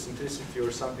 0 eccentricity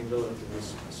or something relatively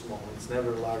small. It's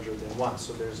never larger than 1,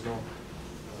 so there's no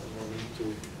need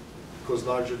to, because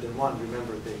larger than 1,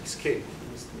 remember, they escape.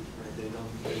 Right? They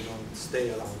don't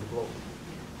stay around the globe.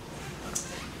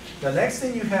 The next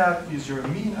thing you have is your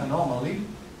mean anomaly,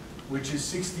 which is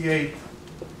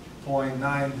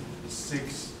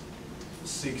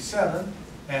 68.9667,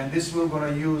 and this we're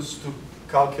going to use to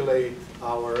calculate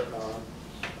our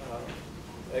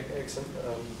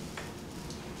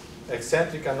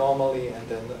eccentric anomaly, and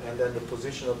then the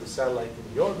position of the satellite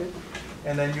in the orbit.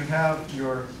 And then you have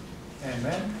your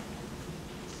MN,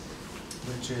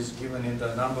 which is given in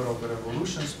the number of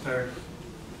revolutions per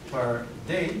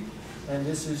day. And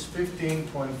this is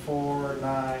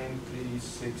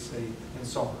 15.49368, and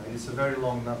so on. It's a very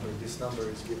long number. This number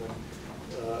is given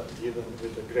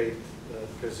with a great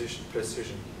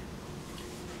precision.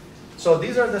 So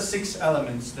these are the 6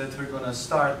 elements that we're going to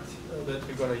start, that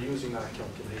we're going to use in our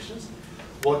calculations.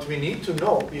 What we need to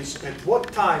know is at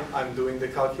what time I'm doing the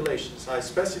calculations. I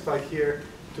specify here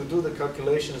to do the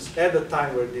calculations at the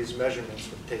time where these measurements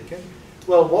were taken.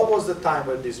 Well, what was the time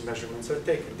where these measurements are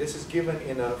taken? This is given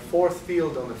in a 4th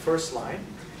field on the first line.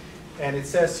 And it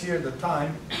says here the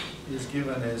time is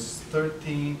given as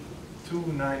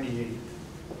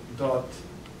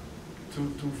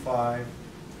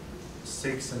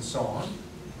 13,298.2256 and so on.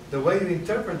 The way you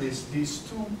interpret this, these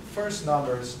 2 first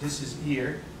numbers, this is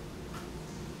year.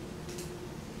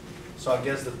 So I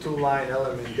guess the 2-line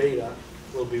element data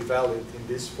will be valid in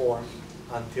this form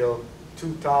until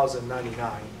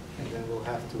 2099. And then we'll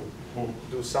have to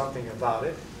do something about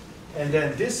it. And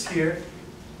then this here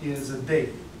is a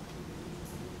date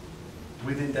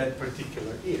within that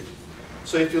particular year.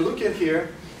 So if you look at here,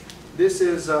 this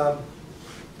is, I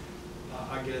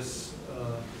guess,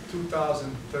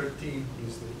 2013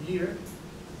 is the year.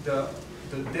 The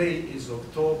date is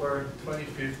October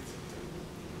 25th.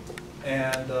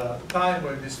 And the time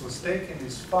where this was taken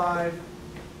is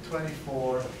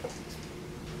 5/24.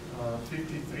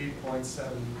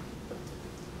 53.7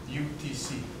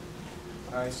 UTC.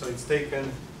 Right, so it's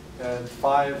taken at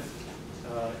 5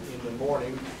 in the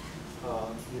morning,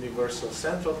 Universal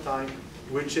Central Time,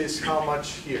 which is how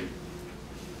much here?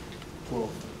 12.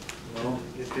 No,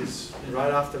 it is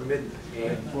right after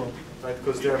midnight. Right,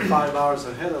 because they're 5 hours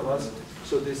ahead of us.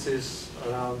 So this is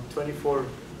around 24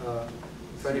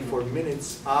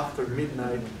 minutes after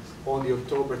midnight on the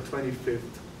October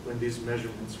 25th when these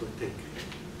measurements were taken.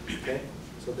 Okay,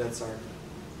 so that's our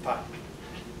time.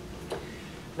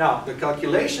 Now, the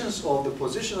calculations of the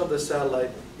position of the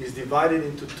satellite is divided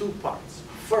into 2 parts.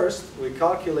 First, we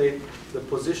calculate the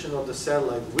position of the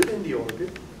satellite within the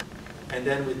orbit, and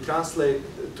then we translate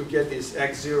to get this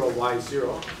x0,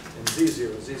 y0, and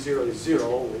z0. z0 is 0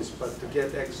 always, but to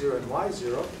get x0 and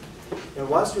y0. And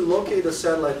once we locate the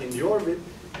satellite in the orbit,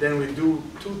 then we do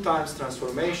 2 times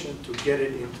transformation to get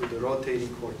it into the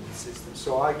rotating coordinate system.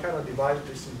 So I kind of divide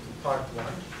this into part 1.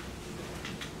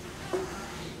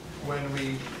 When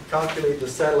we calculate the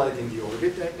satellite in the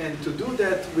orbit, and to do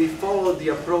that, we follow the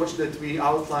approach that we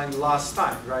outlined last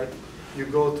time, right? You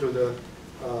go through the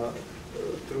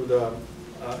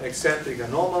eccentric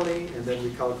anomaly, and then we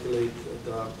calculate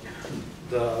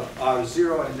the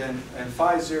R0 and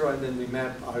phi0, and then we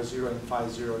map R0 and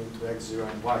phi0 into x0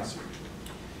 and y0.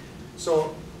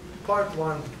 So part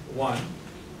 1.1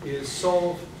 is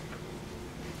solve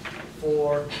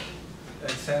for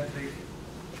eccentric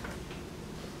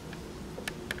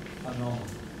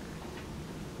anomaly.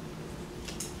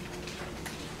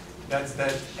 That's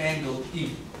that angle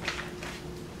E.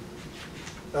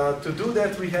 To do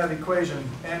that, we have equation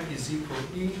M is equal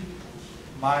E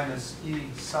minus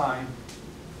E sine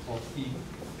of E,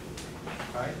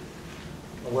 right?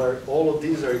 Where all of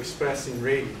these are expressed in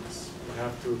radians. You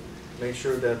have to make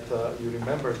sure that you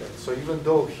remember that. So even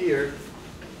though here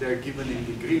they're given in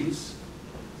degrees,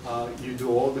 you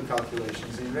do all the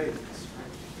calculations in radians.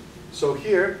 So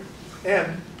here,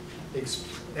 M is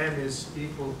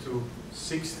equal to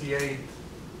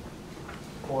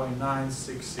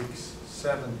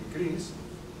 68.9667 degrees,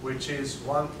 which is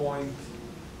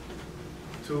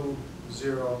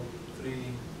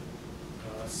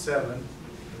 1.2037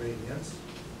 radians.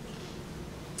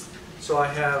 So I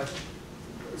have,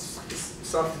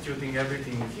 substituting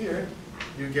everything here,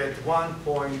 you get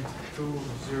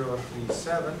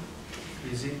 1.2037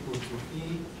 is equal to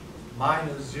E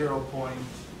minus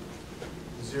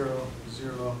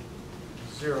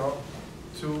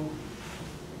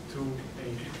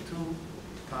 0.000282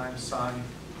 times sine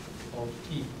of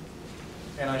E.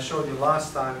 And I showed you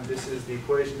last time, this is the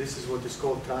equation, this is what is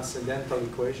called transcendental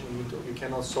equation. You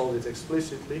cannot solve it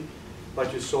explicitly,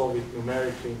 but you solve it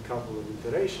numerically in a couple of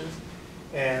iterations.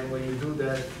 And when you do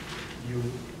that, you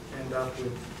end up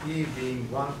with E being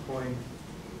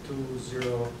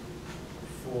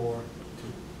 1.2042,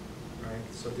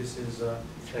 right? So this is an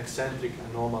eccentric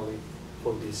anomaly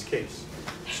for this case.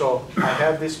 So I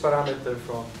have this parameter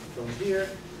from here.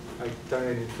 I turn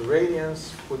it into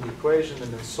radians, put the equation, and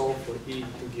then solve for E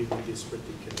to give me this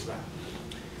particular value.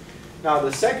 Now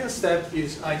the second step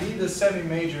is I need the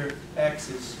semi-major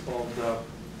axis of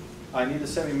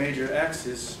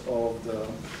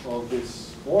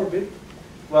this orbit.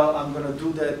 Well, I'm going to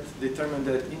do that, determine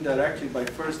that indirectly by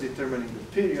first determining the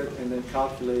period and then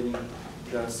calculating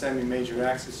the semi-major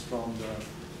axis from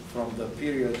the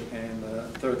period and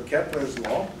third Kepler's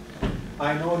law.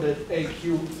 I know that A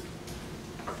cubed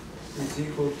is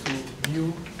equal to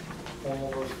mu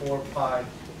over 4 pi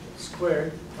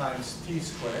squared times t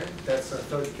squared. That's a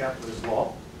third Kepler's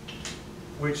law,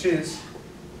 which is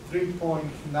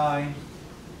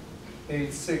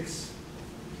 3.986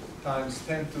 times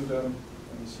 10 to the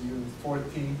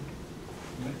 14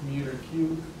 meter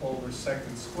cubed over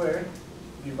second squared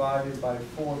divided by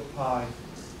 4 pi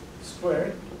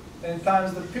squared and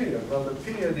times the period. Well, the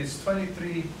period is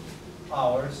 23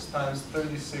 hours times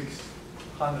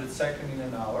 3600 seconds in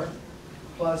an hour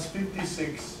plus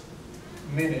 56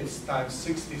 minutes times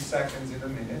 60 seconds in a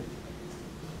minute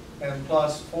and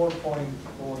plus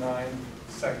 4.09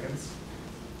 seconds.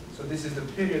 So this is the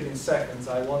period in seconds.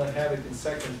 I want to have it in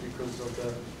seconds because of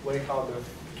the way how the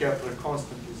Kepler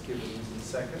constant is given is in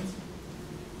seconds.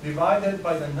 Divided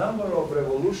by the number of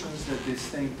revolutions that this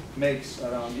thing makes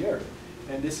around the Earth.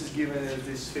 And this is given as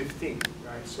this 15,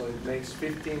 right? So it makes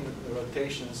 15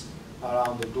 rotations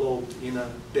around the globe in a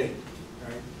day,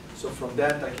 right? So from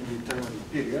that I can determine the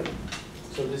period.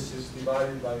 So this is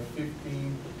divided by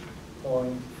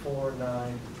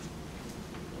 15.49,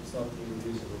 it's not really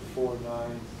visible,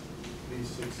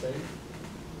 49368.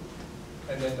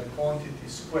 And then the quantity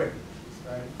squared,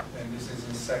 right? And this is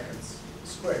in seconds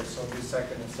squared. So this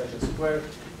second and second squared,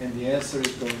 and the answer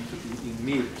is going to be in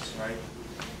meters, right?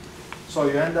 So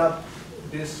you end up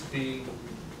this being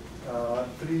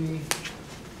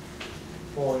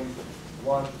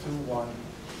 3.121953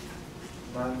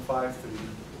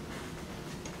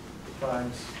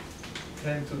 times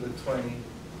 10 to the 20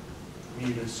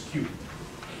 meters cubed.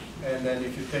 And then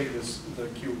if you take this, the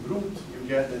cube root, you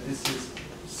get that this is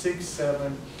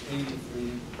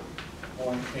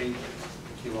 6783.8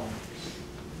 kilometers.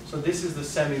 So this is the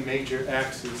semi-major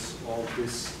axis of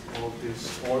this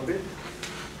orbit.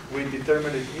 We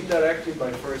determine it indirectly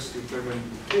by first determining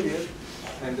the period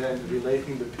and then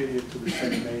relating the period to the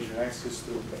semi-major axis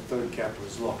to the third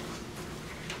Kepler's law.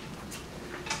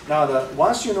 Now,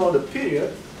 once you know the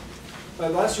period,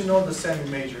 once you know the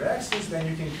semi-major axis, then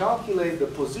you can calculate the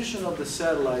position of the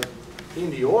satellite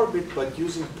in the orbit, but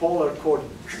using polar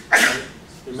coordinates. Right?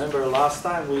 Remember last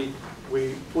time we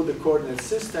put the coordinate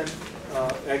system,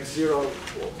 x0,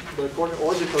 the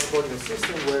orbital coordinate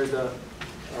system where the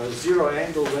zero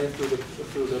angle went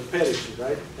through the perigee,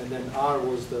 right? And then r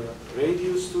was the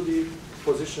radius to the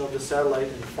position of the satellite,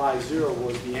 and phi 0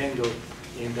 was the angle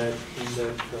in that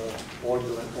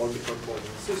orbital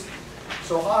coordinate system.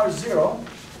 So r0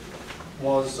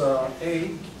 was a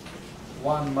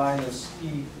 1 minus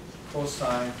e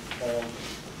cosine of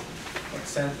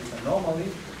eccentric anomaly.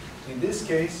 In this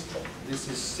case, this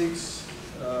is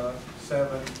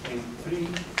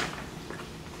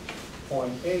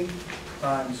 6783.8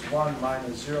 times 1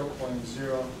 minus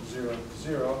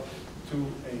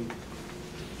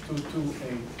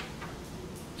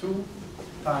 0.000282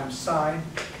 times sine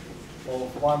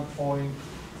of 1.2042.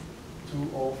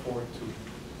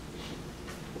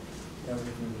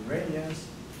 Everything in radians.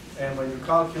 And when you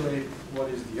calculate what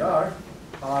is the r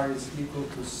is equal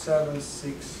to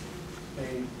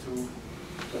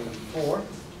 7682.4.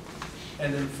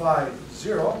 And then phi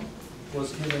 0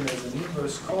 was given as an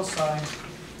inverse cosine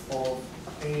of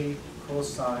a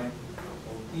cosine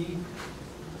of e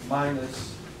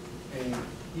minus a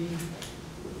e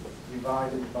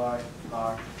divided by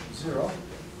r0.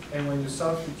 And when you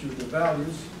substitute the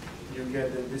values, you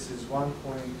get that this is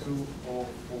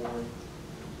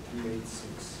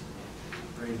 1.204386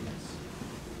 radians,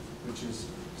 which is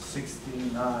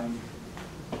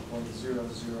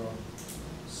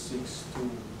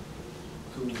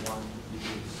 69.006221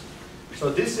 degrees.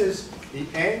 So this is the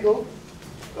angle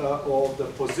of the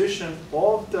position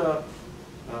of the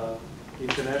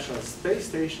International Space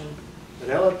Station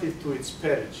relative to its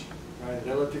perigee, right?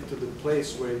 Relative to the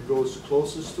place where it goes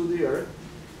closest to the Earth,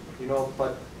 you know,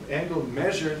 but angle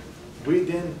measured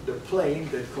within the plane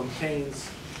that contains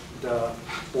the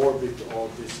orbit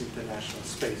of this International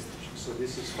Space Station. So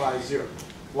this is phi 0.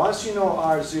 Once you know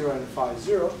r0 and phi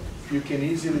 0, you can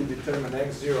easily determine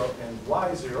x0 and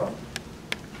y0.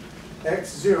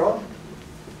 x0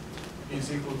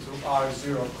 is equal to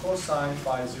r0 cosine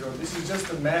phi 0. This is just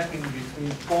a mapping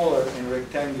between polar and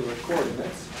rectangular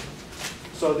coordinates.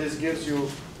 So this gives you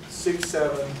 6,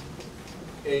 7,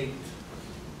 8,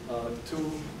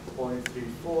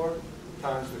 2.34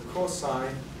 times the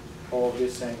cosine of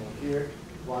this angle here,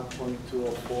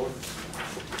 1.204,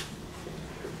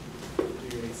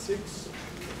 386.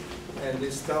 And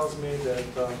this tells me that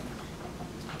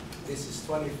this is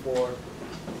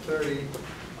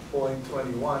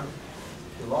 2430.21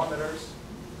 kilometers.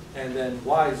 And then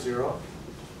y0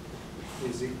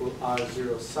 is equal to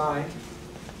r0 sine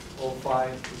of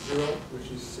phi 0,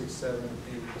 which is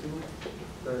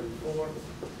 6782.34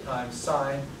 times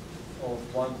sine of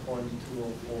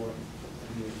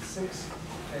 1.204.386.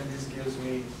 And this gives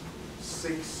me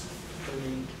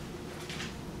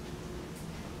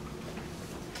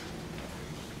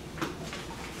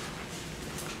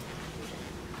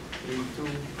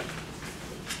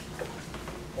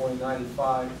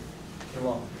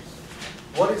kilometers.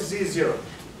 What is Z0? Zero.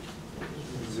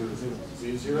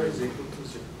 Z0 is equal to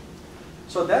 0.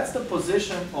 So that's the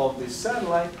position of the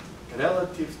satellite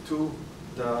relative to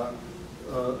the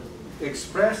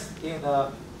expressed in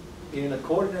a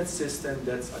coordinate system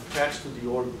that's attached to the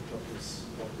orbit of this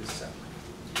satellite.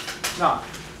 Now,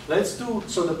 let's do,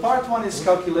 so the part one is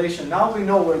calculation. Now we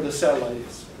know where the satellite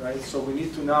is, right? So we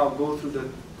need to now go through the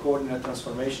coordinate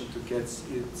transformation to get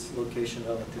its location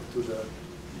relative to the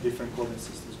different coordinate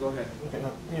systems. Go ahead. Okay,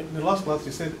 now, in the last class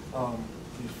you said the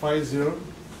phi 0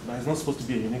 is not supposed to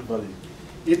be a unique value.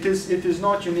 It is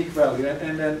not unique value,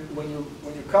 and then when you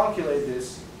calculate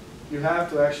this, you have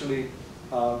to actually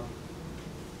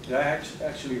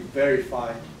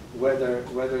verify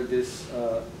whether this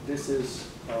this is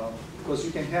because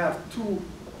you can have two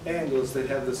angles that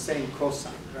have the same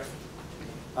cosine, right?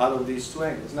 Out of these two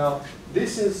angles. Now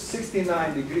this is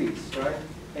 69 degrees, right?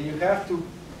 And you have to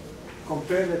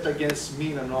compare that against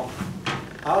mean anomaly.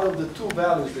 Out of the two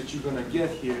values that you're going to get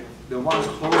here, the one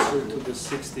closer to the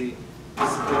 60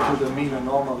 to the mean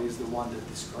anomaly is the one that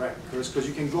is correct. Because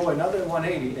you can go another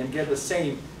 180 and get the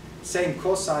same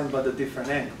cosine but a different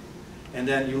angle. And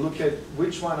then you look at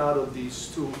which one out of these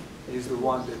two is the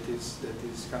one that is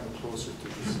kind of closer to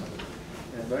this other.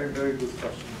 And very, very good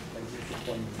question. Thank you for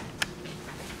pointing it out.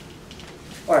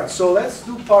 All right, so let's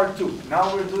do part two.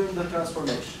 Now we're doing the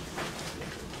transformation.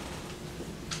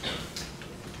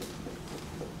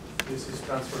 This is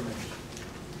transformation.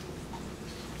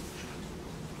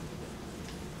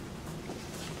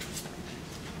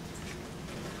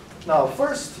 Now,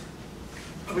 first,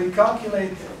 we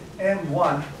calculate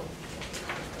M1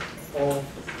 of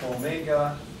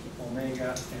omega,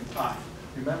 and I.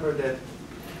 Remember that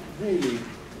really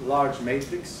large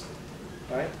matrix,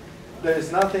 right? There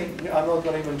is nothing, I'm not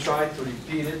going to even try to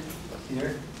repeat it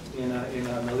here in an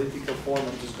analytical form.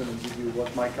 I'm just going to give you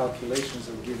what my calculations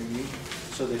are giving me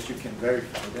so that you can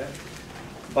verify that.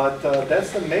 But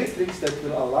that's the matrix that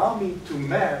will allow me to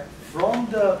map from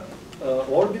the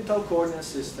orbital coordinate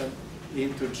system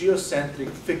into geocentric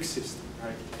fixed system,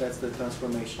 right? That's the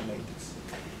transformation matrix.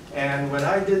 And when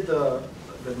I did the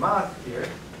math here,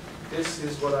 this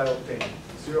is what I obtained.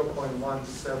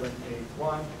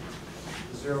 0.1781,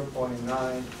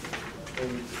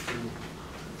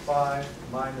 0.9825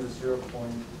 minus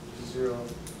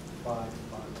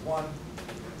 0.0551,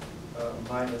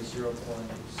 minus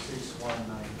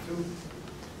 0.6192,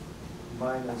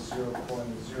 minus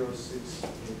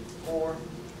 0.0684,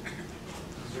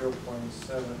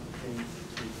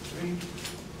 0.7823,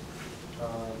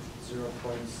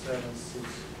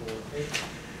 0.7648,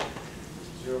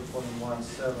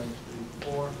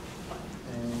 0.1734,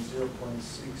 and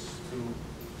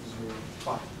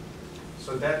 0.6205.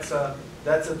 So that's a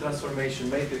transformation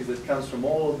matrix that comes from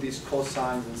all of these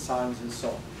cosines and sines and so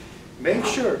on. Make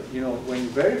sure, when you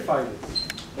verify this,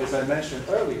 as I mentioned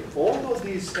earlier, all of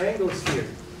these angles here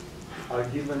are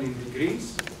given in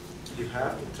degrees. You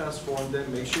have to transform them.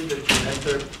 Make sure that you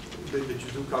enter, that you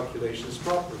do calculations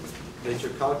properly. That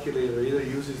your calculator either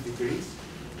uses degrees,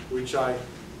 which I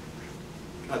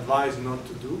advise not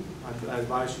to do. I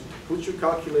advise you to put your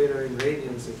calculator in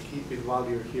radians and keep it while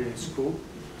you're here in school.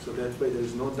 So that way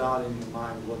there's no doubt in your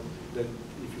mind that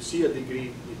if you you see a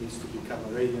degree, it needs to become a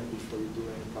radian before you do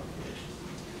any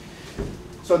calculation.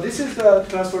 So this is the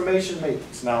transformation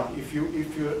matrix. Now,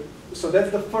 so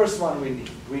that's the first one we need.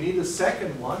 We need a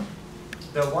second one,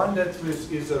 the one that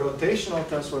is a rotational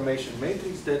transformation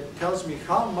matrix that tells me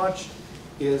how much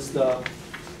is the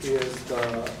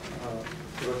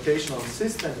rotational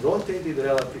system rotated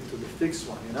relative to the fixed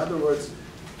one. In other words,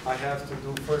 I have to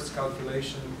do first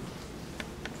calculation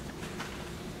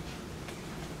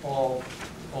of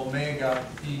omega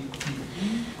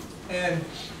ETE and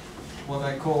what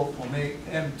I call omega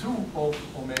M2 of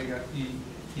omega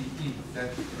ETE,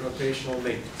 that rotational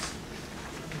matrix.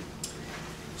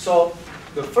 So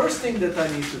the first thing that I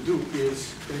need to do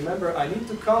is, remember, I need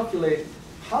to calculate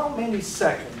how many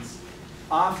seconds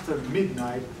after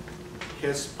midnight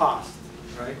has passed,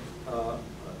 right,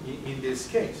 in this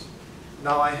case.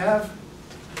 Now I have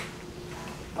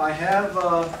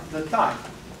the time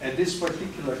at this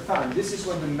particular time. This is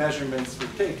when the measurements were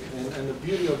taken. And the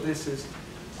beauty of this is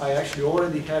I actually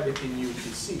already have it in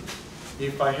UTC.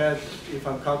 If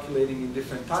I'm calculating in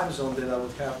different time zone, then I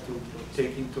would have to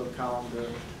take into account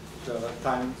the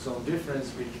time zone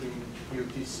difference between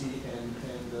UTC and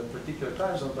the particular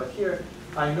time zone. But here,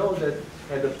 I know that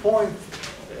at the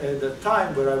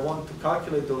time where I want to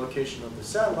calculate the location of the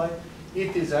satellite,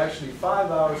 it is actually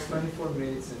 5 hours, 24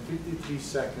 minutes, and 53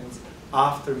 seconds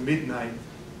after midnight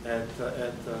at the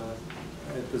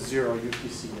 0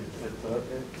 UTC, at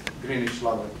Greenwich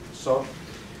Latitude. So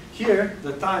here,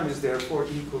 the time is therefore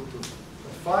equal to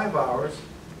 5 hours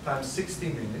times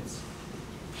 60 minutes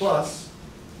plus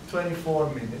 24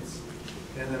 minutes,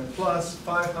 and then plus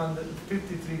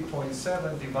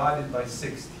 553.7 divided by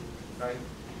 60, right?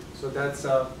 So that's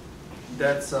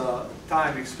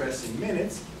time expressed in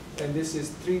minutes, and this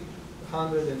is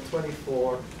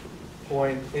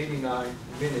 324.89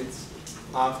 minutes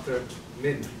after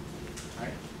midnight,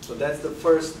 right? So that's the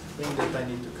first thing that I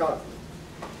need to calculate.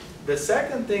 The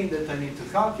second thing that I need to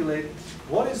calculate,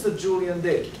 what is the Julian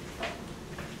day?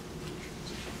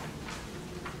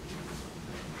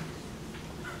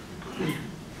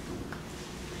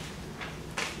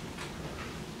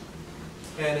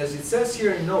 And as it says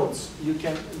here in notes,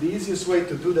 the easiest way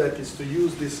to do that is to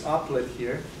use this applet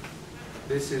here.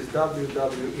 This is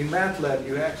WW. In MATLAB,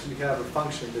 you actually have a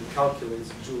function that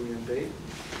calculates Julian day.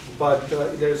 But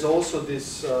there's also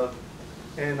this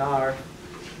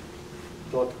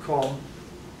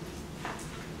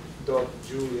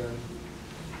nr.com.julian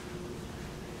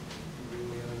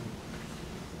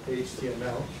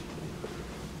HTML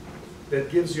that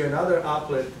gives you another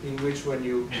applet in which when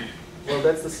you, well,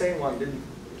 that's the same one, didn't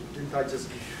I just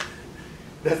give you?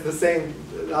 That's the same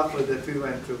applet that we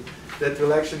went to. That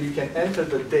will actually, you can enter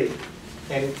the date,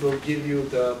 and it will give you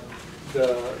the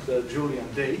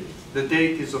Julian date. The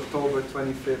date is October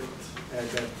 25th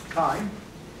at that time.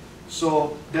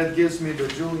 So that gives me the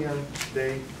Julian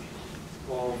date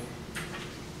of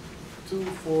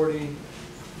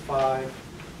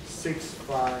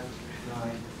 245.6591.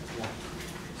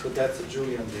 So that's a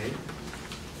Julian date.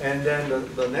 And then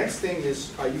the next thing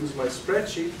is I use my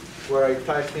spreadsheet where I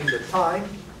typed in the time.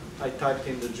 I typed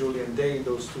in the Julian day in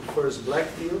those two first black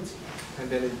fields, and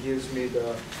then it gives me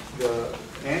the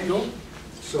angle.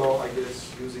 So I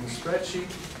guess using spreadsheet,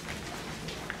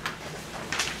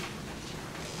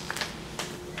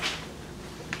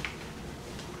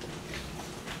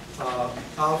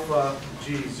 alpha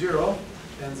G0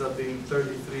 ends up being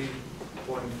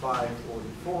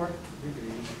 33.544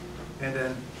 degrees, and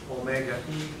then omega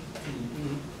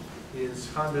ETE is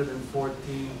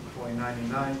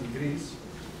 114.99 degrees,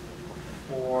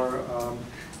 or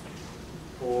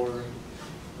you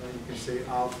can say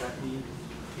alpha ETE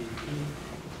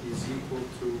is equal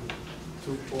to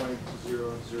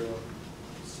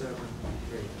 2.007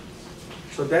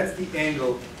 radians. So that's the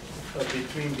angle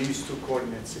between these two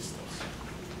coordinate systems.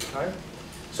 Right?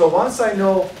 So once I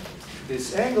know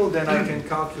this angle, then I can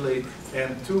calculate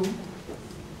M2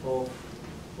 of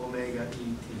omega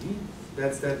ETE.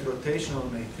 That's that rotational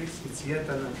matrix. It's yet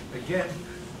again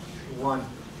one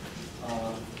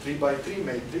 3 by 3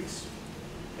 matrix.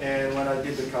 And when I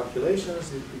did the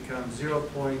calculations, it becomes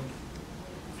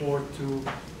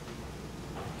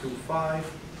 0.4225,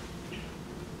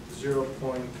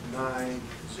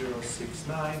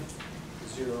 0.9069,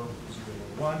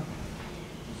 001,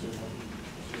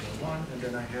 001, and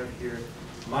then I have here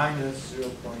minus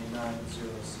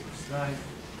 0.9069,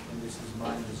 and this is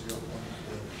minus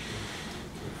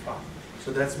 0.4225.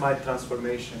 So that's my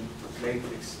transformation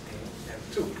matrix in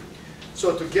M2.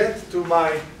 So to get to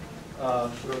my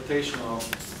rotational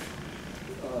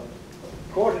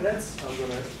coordinates, I'm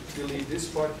going to delete this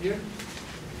part here.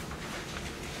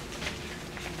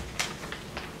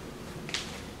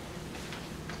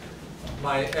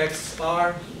 my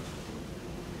XR,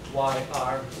 YR,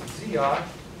 ZR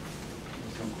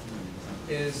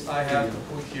is I have to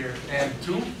put here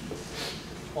M2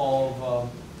 of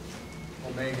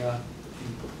omega E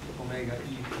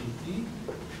P E.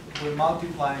 We're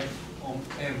multiplying on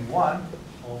M1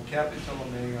 of capital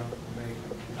omega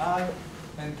I,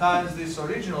 and times these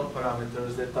original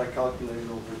parameters that I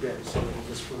calculated over there. So let me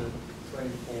just put it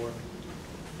 24,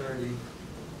 30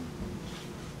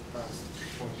 times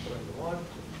 0.21,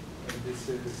 and this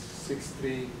is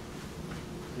 633.95,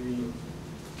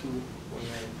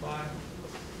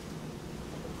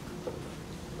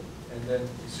 and then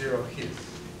 0 here.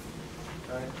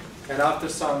 Right? And after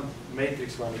some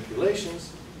matrix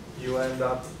manipulations, you end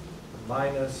up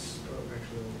minus,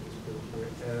 actually let me just put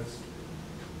it here as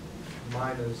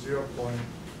minus 0.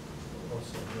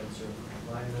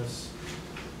 Minus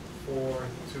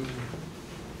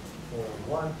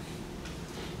 4241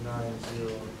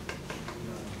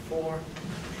 9094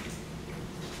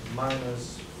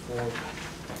 minus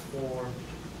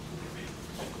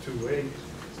 4428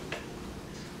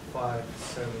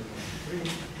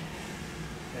 573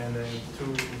 and then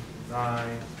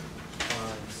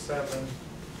 2957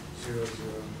 003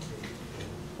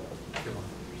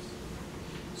 kilometers.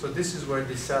 So this is where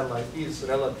the satellite is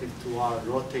relative to our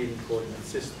rotating coordinate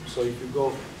system. So if you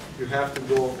go, you have to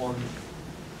go on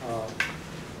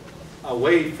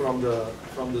away from the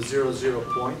 0,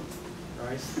 point,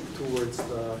 right, towards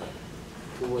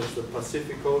the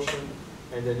Pacific Ocean,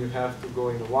 and then you have to go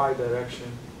in the y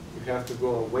direction. You have to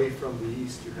go away from the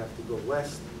east. You have to go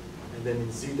west, and then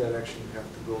in z direction you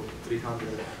have to go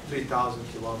 3,000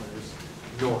 kilometers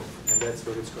north, and that's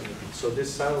what it's going to be. So this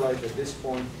satellite at this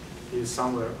point is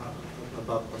somewhere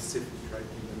above Pacific, right,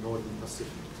 in the northern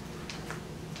Pacific.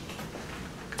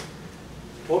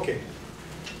 Okay,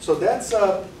 so that's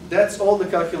all the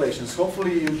calculations.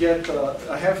 Hopefully you get,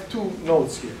 I have two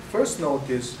notes here. First note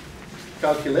is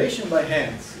calculation by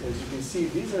hands. As you can see,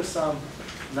 these are some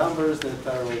numbers that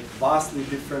are of vastly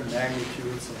different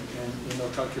magnitudes, and you know,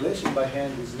 calculation by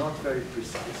hand is not very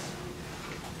precise.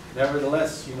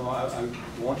 Nevertheless, you know, I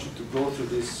want you to go through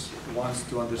this once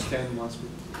to understand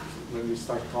when we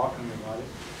start talking about it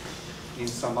in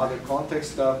some other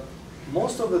context.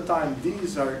 Most of the time,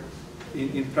 these are,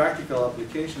 in practical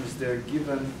applications, they're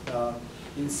given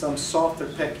in some softer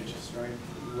packages, right?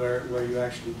 Where you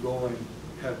actually go and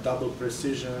have double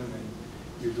precision and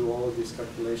you do all of these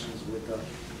calculations with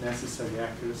necessary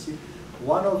accuracy.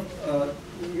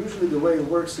 Usually the way it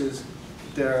works is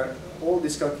all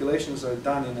these calculations are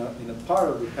done in a part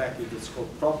of the package that's called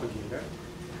propagator.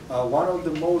 One of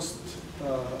the most,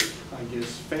 I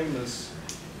guess, famous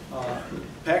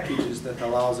packages that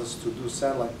allows us to do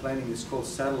satellite planning is called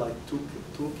Satellite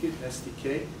Toolkit,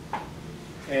 STK.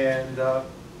 And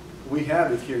we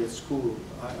have it here at school.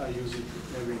 I use it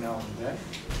every now and then.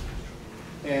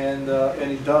 And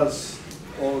it does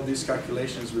all of these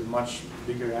calculations with much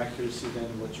bigger accuracy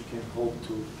than what you can hope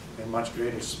to, and much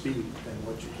greater speed than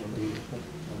what you can do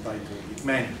by doing it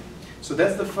manually. So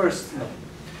that's the first note.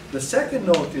 The second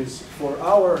note is for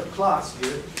our class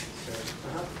here.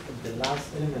 The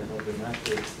last element of the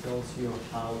matrix tells you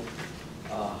how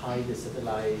high the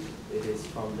satellite it is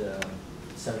from the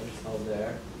surface of the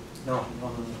Earth. No.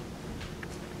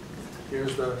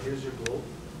 Here's your globe.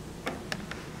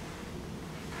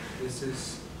 This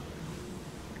is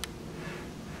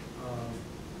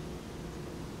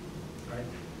right.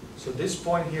 So this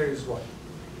point here is what?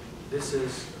 This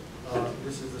is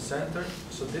the center.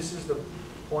 So this is the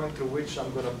point to which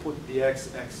I'm going to put the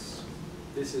x-axis.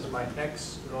 This is my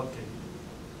x rotating.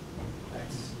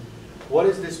 X. What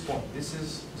is this point? This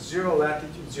is 0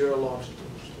 latitude, 0 longitude,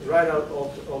 right out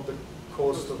of the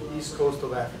coast of east coast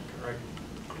of Africa, right?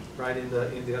 Right in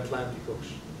the Atlantic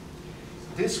Ocean.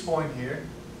 This point here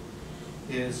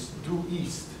is due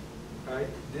east, right?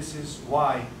 This is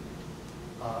y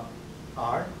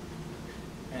r,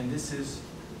 and this is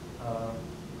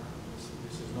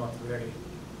not very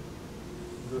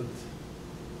good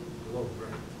globe,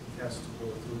 right? It has to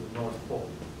go through the North Pole,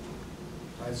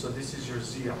 right? So this is your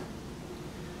ZR.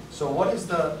 So what is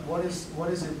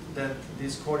it that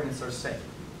these coordinates are saying?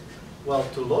 Well,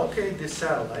 to locate this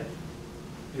satellite,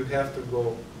 you have to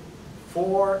go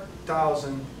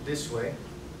 4,000 this way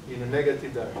in a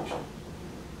negative direction.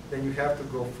 Then you have to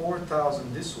go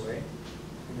 4,000 this way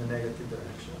in a negative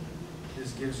direction.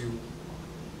 This gives you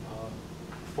a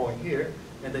point here,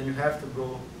 and then you have to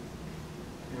go,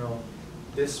 you know,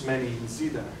 this many in z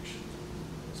direction.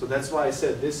 So that's why I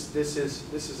said this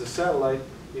is a satellite.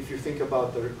 If you think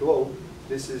about the globe,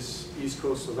 this is east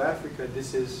coast of Africa.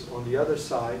 This is on the other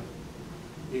side,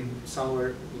 somewhere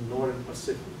in northern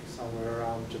Pacific, somewhere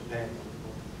around Japan.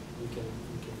 You can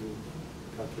do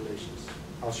calculations.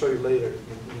 I'll show you later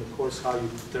in the course how you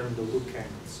determine the look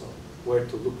angle, so where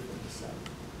to look for the satellite.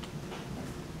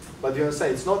 But you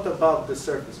understand, it's not above the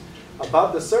surface.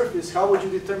 Above the surface, how would you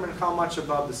determine how much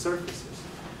above the surface is?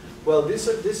 Well, this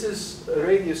is a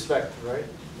radius vector, right?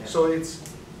 Yeah. So its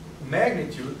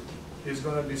magnitude is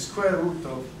going to be square root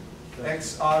of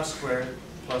xr squared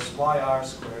plus yr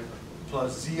squared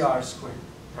plus zr squared,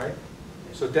 right?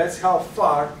 So that's how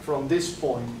far from this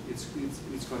point it's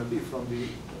going to be from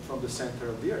the center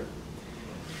of the Earth.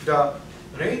 The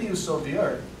radius of the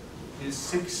Earth is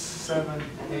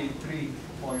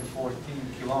 6783.14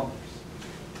 kilometers.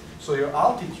 So your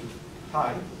altitude,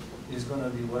 height, is going to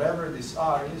be whatever this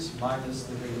r is minus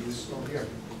the radius of the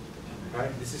Earth.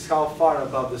 Right? This is how far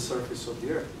above the surface of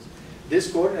the Earth is. This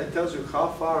coordinate tells you how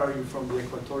far are you from the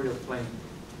equatorial plane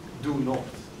due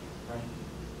north. Right?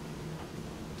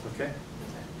 Okay?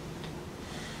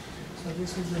 So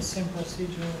this is the same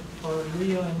procedure for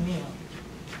LEO and MEO?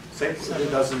 Same,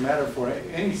 it doesn't matter for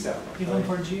any satellite. Even right?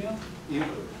 for GEO?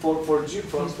 For GEO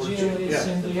GEO, is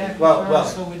yeah. in the equator, Well,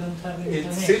 so we don't have any it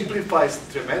inclination. simplifies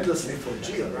tremendously for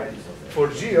GEO, right? For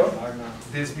GEO,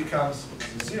 this becomes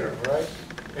 0, right?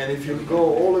 And if you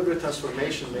go all over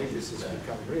transformation matrices,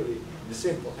 become really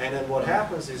simple. And then what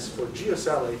happens is for GEO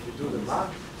satellite, if you do the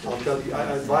math, I'll tell you,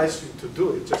 I advise you to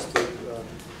do it just to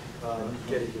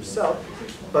get it yourself.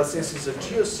 But since it's a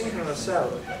geosynchronous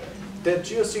satellite, that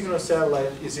geosynchronous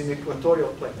satellite is in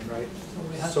equatorial plane, right? So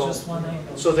we have just one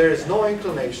angle. So there is no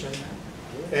inclination,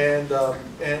 and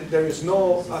there is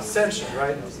no ascension,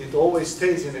 right? It always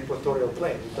stays in equatorial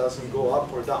plane. It doesn't go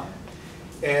up or down.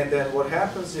 And then what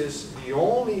happens is the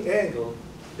only angle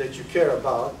that you care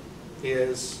about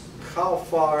is how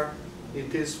far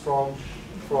it is from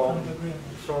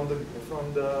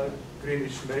the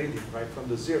Greenwich meridian, right? From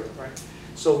the 0, right?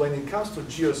 So when it comes to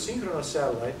geosynchronous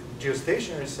satellite,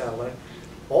 geostationary satellite,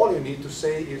 all you need to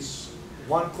say is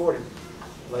one coordinate.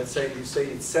 Let's say you say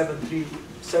it's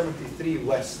 73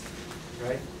 west,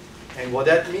 right? And what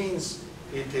that means,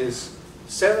 it is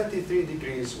 73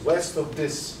 degrees west of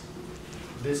this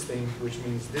thing, which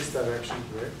means this direction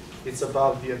here. It's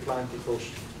above the Atlantic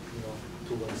Ocean,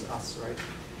 towards us, right?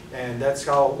 And that's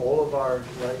how all of our,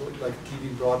 like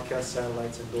TV broadcast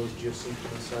satellites and those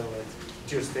geosynchronous satellites,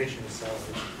 geostationary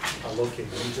satellites are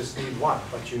located. You just need one,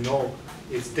 but you know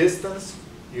its distance,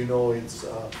 you know its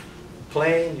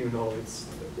plane, you know its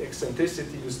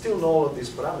eccentricity. You still know all of these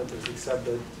parameters, except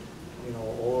that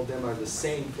all of them are the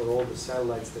same for all the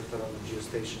satellites that are on the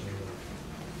geostationary level.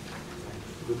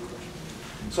 Good question.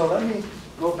 So let me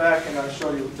go back and I'll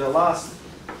show you the last,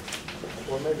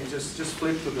 or maybe just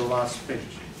flip to the last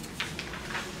page.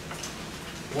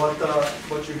 What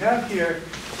you have here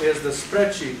is the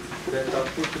spreadsheet that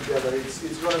I've put together. It's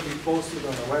going to be posted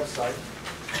on the website.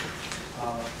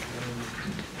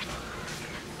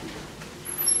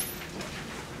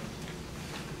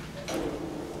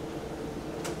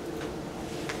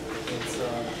 It's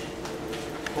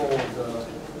called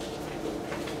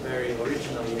very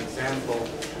originally example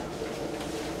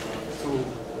 2,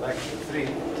 lecture 3.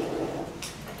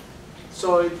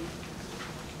 So it,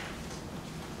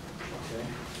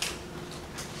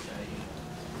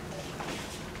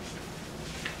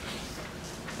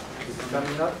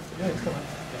 coming up? Yeah, it's coming.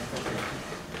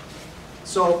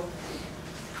 So,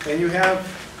 and you have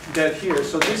that here.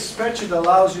 So this spreadsheet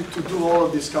allows you to do all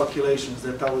of these calculations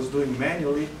that I was doing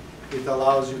manually. It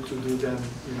allows you to do them,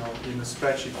 in a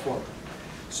spreadsheet form.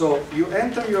 So you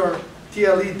enter your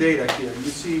TLE data here.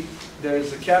 You see there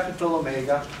is a capital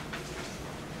omega,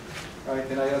 right?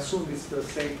 And I assume it's the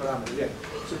same parameter. Yeah.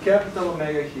 So capital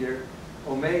omega here,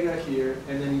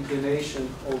 and then inclination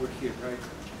over here, right?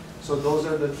 So those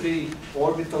are the 3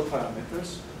 orbital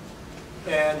parameters.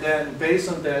 And then based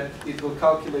on that, it will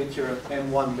calculate your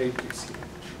M1 matrix here.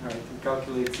 Right? It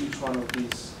calculates each one of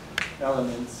these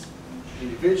elements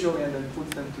individually and then puts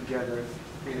them together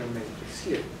in a matrix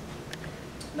here.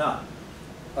 Now,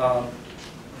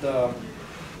 the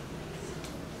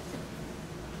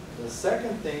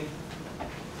second thing,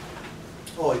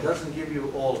 it doesn't give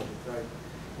you all of it, right?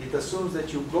 It assumes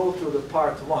that you go through the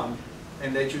part 1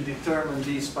 and that you determine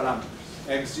these parameters,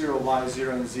 x0,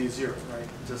 y0, and z0, right?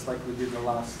 Just like we did the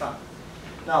last time.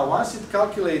 Now, once it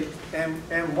calculates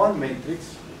M1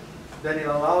 matrix, then it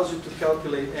allows you to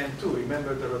calculate M2.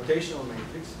 Remember the rotational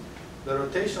matrix. The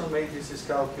rotational matrix is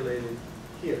calculated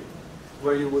here,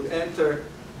 where you would enter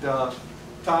the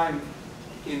time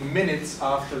in minutes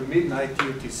after midnight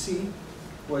UTC,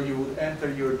 where you would enter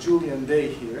your Julian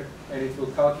day here, and it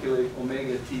will calculate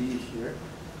omega TE here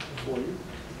for you.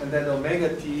 And then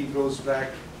omega TE goes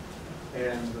back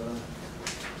And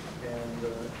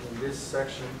in this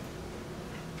section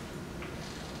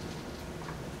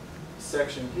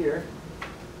here,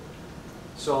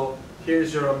 so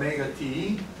here's your omega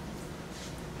TE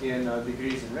in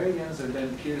degrees and radians, and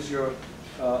then here's your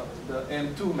the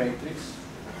M2 matrix,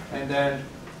 and then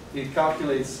it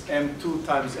calculates M2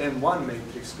 times M1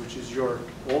 matrix, which is your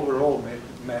overall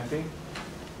mapping,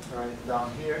 right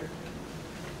down here.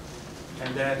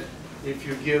 And then if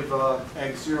you give x0,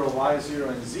 y0,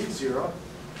 and z0,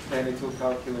 then it will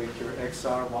calculate your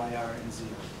xr, yr, and z.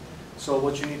 So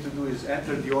what you need to do is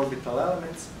enter the orbital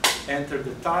elements, enter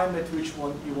the time at which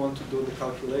you want to do the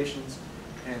calculations,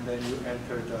 and then you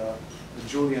enter the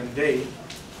Julian day,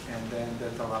 and then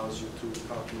that allows you to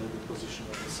calculate the position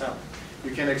of the cell.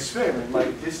 You can experiment,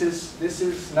 like this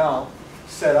is now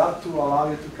set up to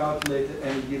allow you to calculate at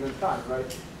any given time,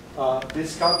 right?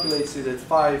 This calculates it at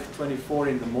 5:24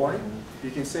 in the morning. You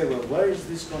can say, well, where is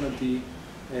this going to be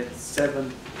at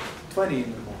 7:20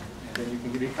 in the morning? And then you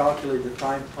can recalculate the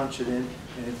time, punch it in,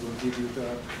 and it will give you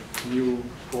the new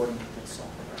coordinate and so on.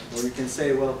 Right? Or you can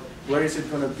say, well, where is it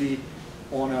going to be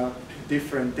on a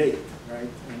different date, right?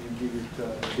 And you give it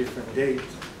a different date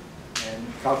and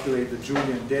calculate the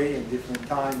Julian day and different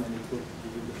time, and it will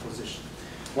give you the position.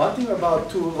 One thing about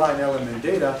two-line element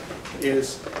data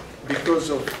is because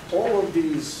of all of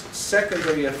these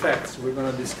secondary effects, we're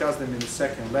going to discuss them in the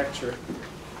second lecture,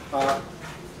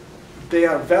 they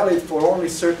are valid for only a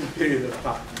certain period of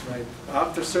time, right?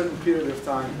 After a certain period of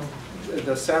time,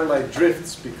 the satellite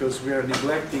drifts because we are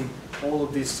neglecting all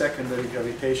of these secondary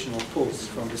gravitational pulls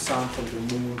from the sun, from the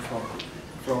moon,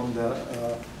 from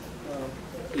the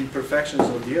imperfections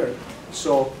of the Earth.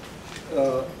 So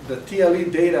the TLE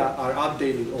data are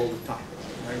updated all the time,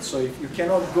 right? So if you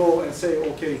cannot go and say,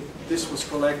 okay, this was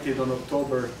collected on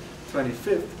October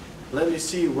 25th, let me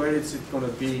see where is it going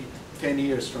to be 10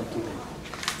 years from today.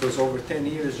 Because over 10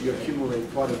 years you accumulate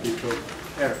quite a bit of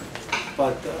error.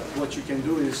 But what you can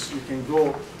do is you can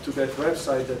go to that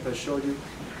website that I showed you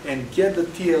and get the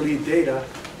TLE data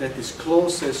that is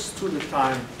closest to the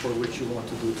time for which you want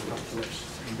to do the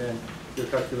calculations. And then your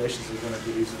calculations are going to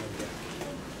be reasonable again.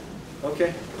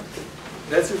 Okay,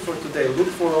 that's it for today. Look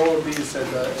for all of these at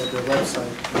the website.